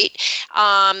great.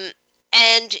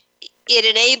 And it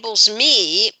enables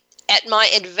me, at my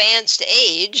advanced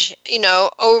age,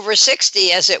 over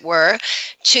 60 as it were,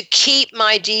 to keep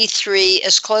my D3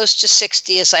 as close to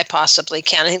 60 as I possibly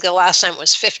can. I think the last time it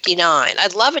was 59.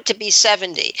 I'd love it to be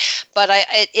 70, but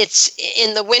it's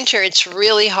in the winter, it's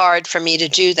really hard for me to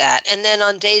do that. And then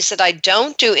on days that I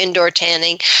don't do indoor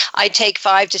tanning, I take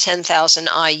 5 to 10,000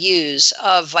 IUs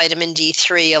of vitamin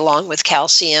D3 along with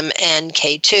calcium and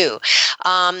K2.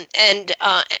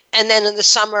 And then in the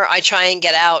summer, I try and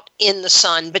get out in the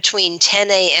sun between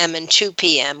 10 a.m. and 2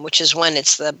 p.m., which is when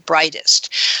it's the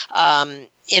brightest,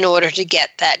 in order to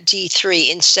get that D3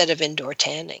 instead of indoor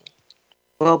tanning.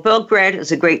 Well, Bill Grant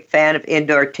is a great fan of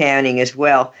indoor tanning as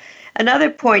well. Another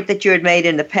point that you had made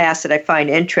in the past that I find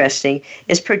interesting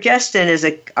is progestin is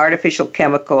an artificial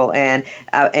chemical, and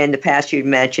in the past you'd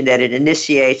mentioned that it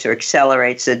initiates or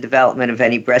accelerates the development of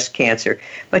any breast cancer.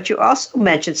 But you also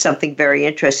mentioned something very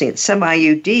interesting, that some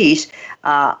IUDs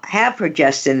have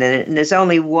progestin in it, and there's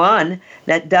only one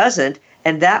that doesn't,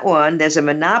 and that one, there's a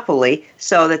monopoly,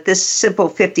 so that this simple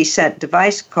 50-cent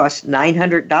device costs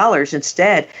 $900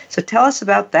 instead. So tell us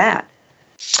about that.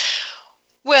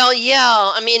 Well,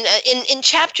 yeah. I mean, in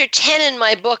chapter 10 in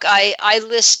my book, I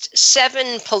list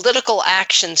 7 political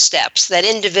action steps that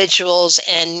individuals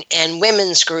and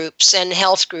women's groups and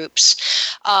health groups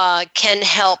can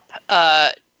help,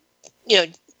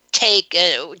 take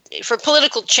for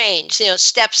political change.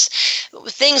 Steps,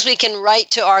 things we can write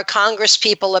to our Congress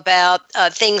people about,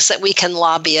 things that we can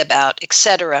lobby about,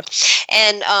 etc.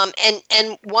 And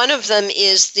one of them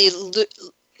is the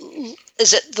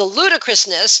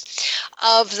ludicrousness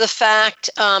of the fact,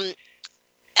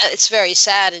 it's very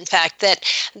sad, in fact, that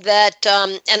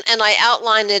and I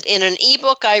outlined it in an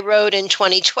ebook I wrote in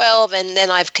 2012, and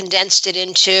then I've condensed it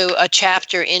into a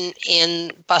chapter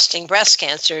in Busting Breast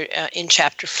Cancer in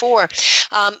chapter 4.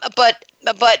 But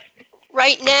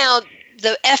right now,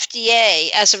 the FDA,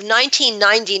 as of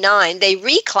 1999, they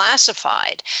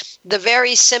reclassified the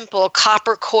very simple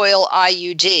copper coil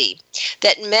IUD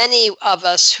that many of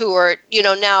us who are,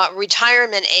 now at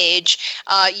retirement age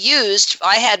used.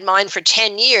 I had mine for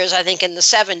 10 years, I think in the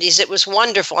 70s. It was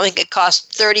wonderful. I think it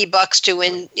cost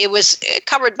 $30 it was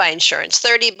covered by insurance,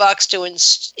 $30 to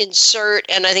insert,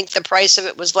 and I think the price of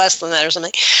it was less than that or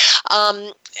something.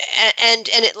 And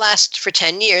it lasts for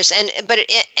 10 years. But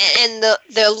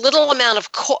the little amount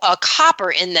of copper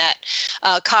in that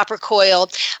copper coil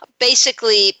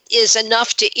basically is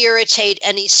enough to irritate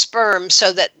any sperm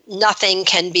so that nothing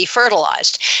can be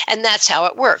fertilized. And that's how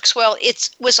it works. Well,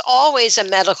 it was always a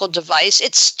medical device.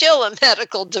 It's still a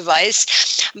medical device.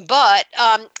 But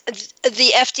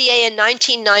the FDA in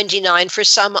 1999, for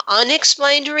some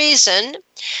unexplained reason,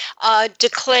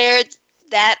 declared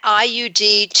that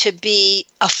IUD to be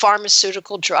a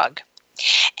pharmaceutical drug.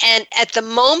 And at the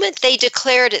moment they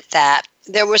declared it that,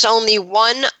 there was only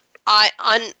one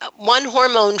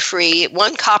hormone-free,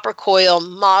 one copper coil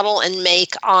model and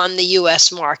make on the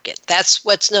U.S. market. That's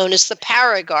what's known as the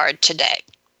Paragard today.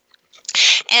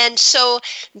 And so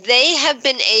they have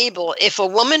been able, if a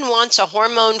woman wants a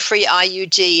hormone-free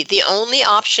IUD, the only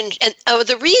option,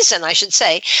 the reason I should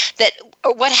say, that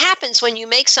what happens when you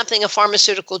make something a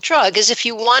pharmaceutical drug is if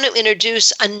you want to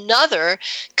introduce another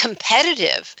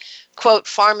competitive, quote,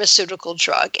 pharmaceutical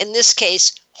drug, in this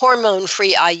case,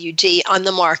 hormone-free IUD on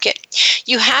the market,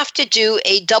 you have to do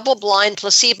a double-blind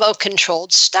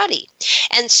placebo-controlled study.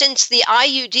 And since the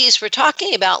IUDs we're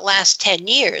talking about last 10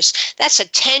 years, that's a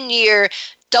 10-year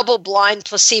double-blind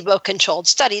placebo-controlled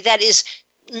study. That is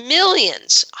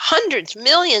millions, hundreds,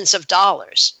 millions of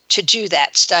dollars to do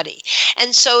that study.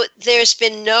 And so there's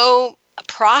been no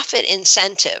profit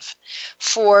incentive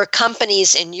for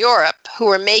companies in Europe who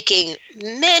are making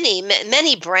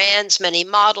many brands, many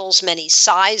models, many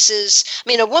sizes. I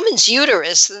mean, a woman's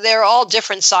uterus, they're all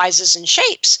different sizes and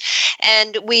shapes.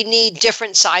 And we need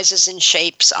different sizes and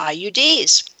shapes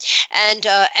IUDs. And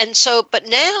so, but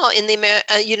now in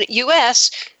the U.S.,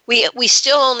 we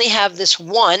still only have this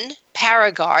one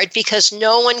Paragard because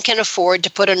no one can afford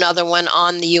to put another one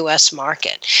on the U.S.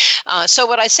 market. So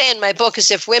what I say in my book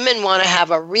is if women want to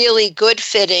have a really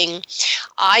good-fitting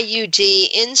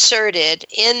IUD inserted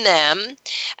in them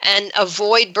and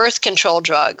avoid birth control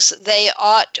drugs, they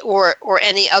ought, or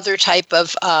any other type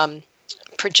of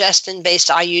progestin-based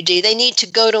IUD, they need to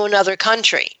go to another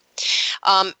country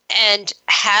and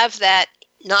have that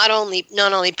not only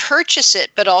purchase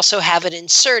it, but also have it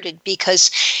inserted,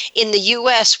 because in the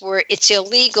U.S. where it's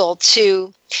illegal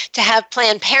to have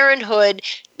Planned Parenthood,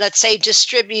 let's say,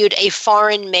 distribute a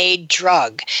foreign-made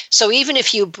drug. So even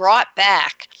if you brought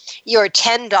back your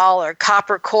 $10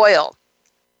 copper coil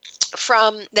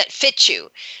that fits you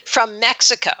from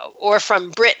Mexico or from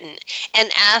Britain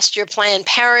and asked your Planned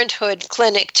Parenthood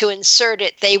clinic to insert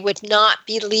it, they would not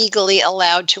be legally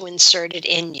allowed to insert it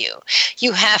in you.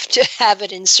 You have to have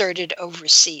it inserted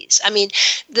overseas. I mean,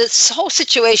 this whole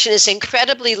situation is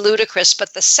incredibly ludicrous,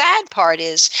 but the sad part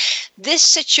is this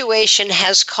situation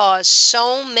has caused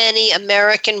so many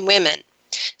American women,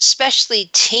 especially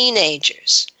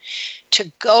teenagers,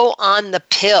 to go on the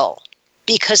pill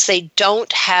because they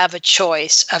don't have a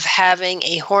choice of having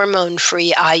a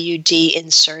hormone-free IUD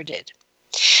inserted.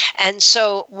 And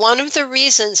so one of the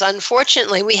reasons,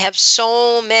 unfortunately, we have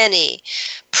so many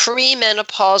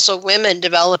premenopausal women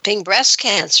developing breast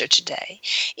cancer today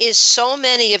is so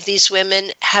many of these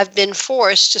women have been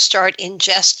forced to start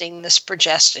ingesting this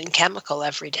progestin chemical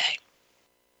every day.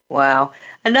 Wow.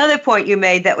 Another point you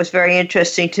made that was very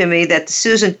interesting to me, that the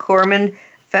Susan Komen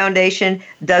Foundation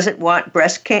doesn't want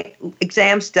breast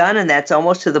exams done, and that's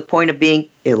almost to the point of being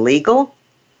illegal?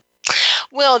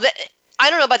 Well, I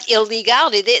don't know about the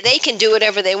illegality. They can do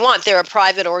whatever they want. They're a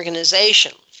private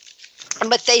organization.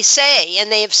 But they say, and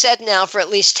they have said now for at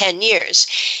least 10 years,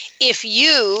 if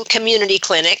you, community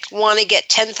clinic, want to get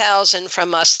 $10,000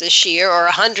 from us this year or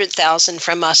 $100,000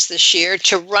 from us this year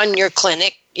to run your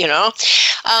clinic,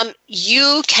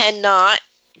 you cannot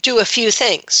do a few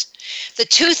things. The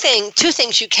two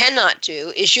things you cannot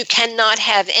do is you cannot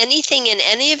have anything in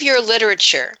any of your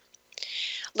literature,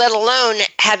 let alone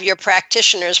have your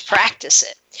practitioners practice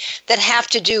it, that have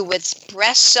to do with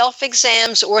breast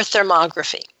self-exams or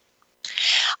thermography.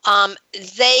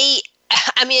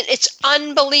 It's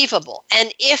unbelievable.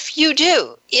 And if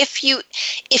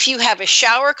you have a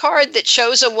shower card that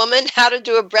shows a woman how to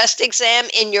do a breast exam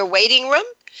in your waiting room,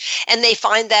 and they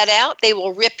find that out, they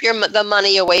will rip the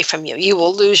money away from you. You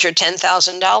will lose your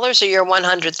 $10,000 or your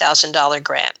 $100,000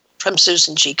 grant from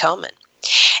Susan G. Komen.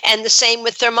 And the same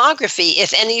with thermography.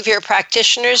 If any of your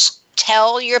practitioners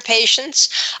tell your patients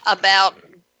about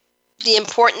the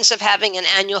importance of having an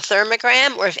annual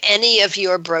thermogram, or if any of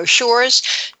your brochures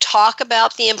talk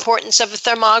about the importance of a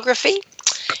thermography,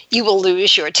 you will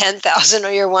lose your $10,000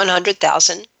 or your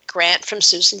 $100,000 grant from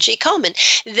Susan G. Komen.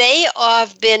 They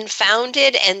have been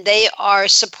founded and they are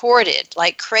supported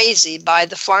like crazy by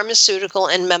the pharmaceutical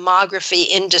and mammography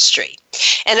industry.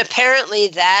 And apparently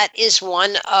that is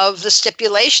one of the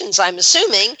stipulations, I'm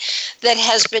assuming, that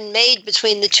has been made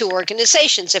between the two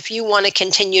organizations. If you want to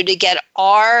continue to get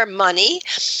our money,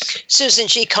 Susan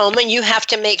G. Komen, you have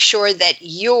to make sure that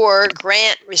your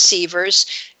grant receivers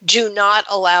do not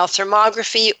allow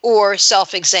thermography or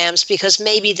self-exams, because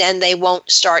maybe then they won't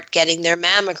start getting their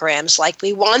mammograms like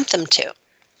we want them to.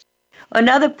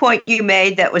 Another point you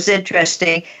made that was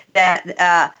interesting,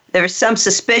 that there was some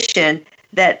suspicion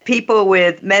that people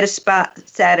with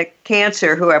metastatic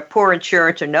cancer who have poor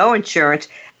insurance or no insurance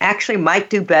actually might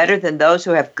do better than those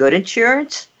who have good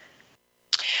insurance?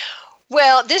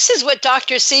 Well, this is what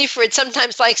Dr. Seifert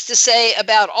sometimes likes to say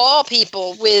about all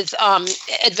people with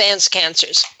advanced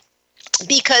cancers.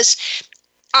 Because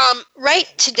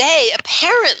right today,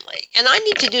 apparently, and I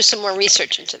need to do some more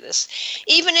research into this,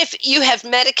 even if you have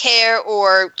Medicare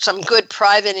or some good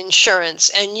private insurance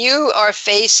and you are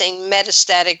facing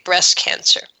metastatic breast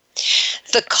cancer,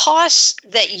 the costs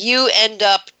that you end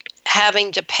up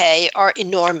having to pay are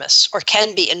enormous, or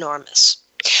can be enormous,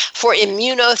 for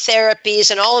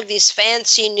immunotherapies and all of these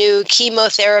fancy new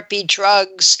chemotherapy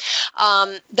drugs.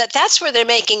 That's where they're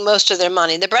making most of their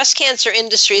money. The breast cancer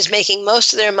industry is making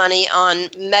most of their money on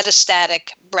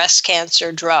metastatic breast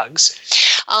cancer drugs.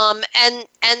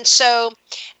 So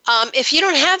if you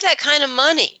don't have that kind of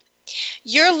money,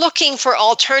 you're looking for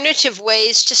alternative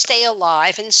ways to stay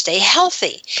alive and stay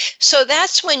healthy. So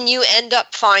that's when you end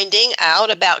up finding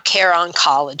out about Care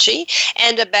Oncology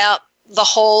and about the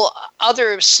whole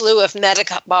other slew of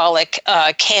metabolic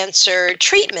cancer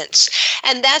treatments.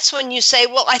 And that's when you say,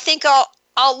 well, I think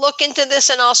I'll look into this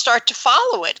and I'll start to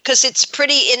follow it, because it's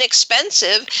pretty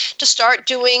inexpensive to start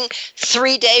doing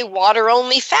 3-day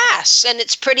water-only fasts. And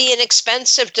it's pretty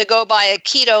inexpensive to go buy a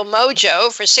Keto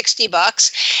Mojo for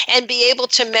 $60 and be able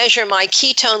to measure my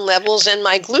ketone levels and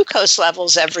my glucose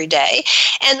levels every day.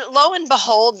 And lo and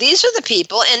behold, these are the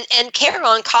people, and Care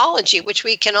Oncology, which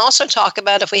we can also talk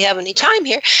about if we have any time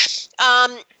here,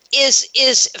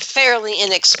 is fairly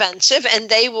inexpensive, and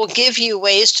they will give you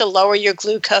ways to lower your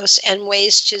glucose and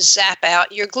ways to zap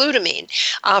out your glutamine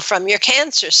from your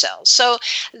cancer cells. So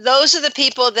those are the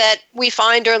people that we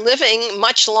find are living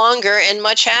much longer and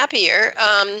much happier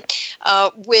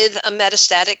with a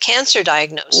metastatic cancer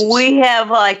diagnosis. We have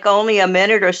like only a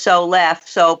minute or so left,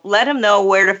 so let them know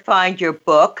where to find your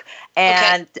book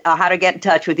and how to get in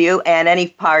touch with you, and any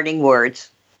parting words.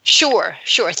 Sure.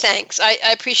 Thanks. I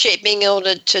appreciate being able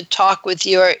to talk with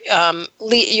your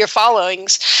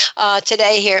followings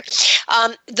today here.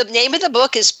 The name of the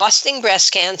book is Busting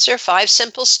Breast Cancer, 5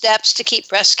 Simple Steps to Keep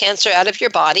Breast Cancer Out of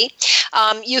Your Body.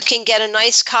 You can get a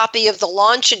nice copy of the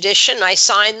launch edition. I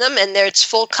signed them, and it's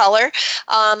full color,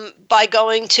 by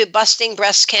going to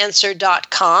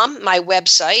bustingbreastcancer.com, my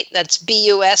website. That's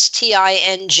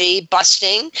BUSTING,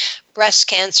 busting.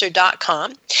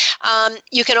 breastcancer.com.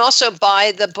 You can also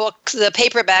buy the book, the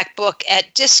paperback book,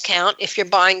 at discount if you're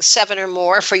buying 7 or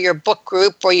more for your book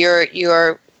group or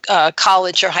your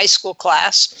college or high school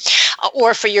class,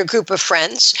 or for your group of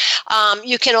friends.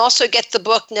 You can also get the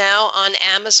book now on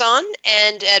Amazon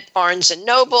and at Barnes &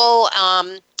 Noble,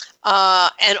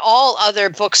 and all other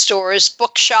bookstores.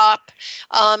 Bookshop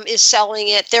is selling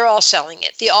it. They're all selling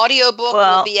it. The audiobook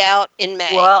will be out in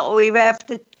May. Well, we have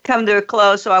to come to a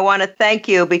close, so I want to thank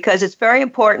you, because it's very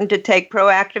important to take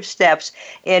proactive steps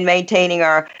in maintaining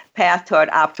our path toward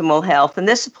optimal health. And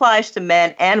this applies to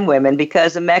men and women,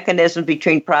 because the mechanisms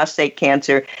between prostate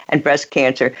cancer and breast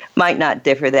cancer might not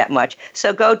differ that much.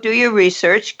 So go do your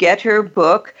research, get her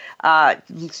book,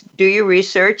 do your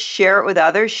research, share it with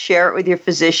others, share it with your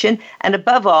physician, and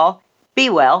above all,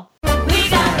 be well. We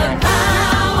got the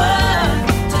power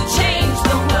to change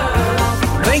the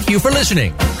world. Thank you for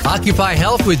listening. Occupy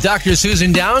Health with Dr.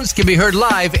 Susan Downs can be heard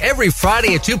live every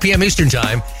Friday at 2 p.m. Eastern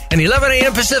Time and 11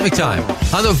 a.m. Pacific Time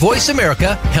on the Voice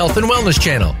America Health and Wellness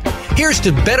Channel. Here's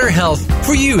to better health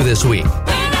for you this week.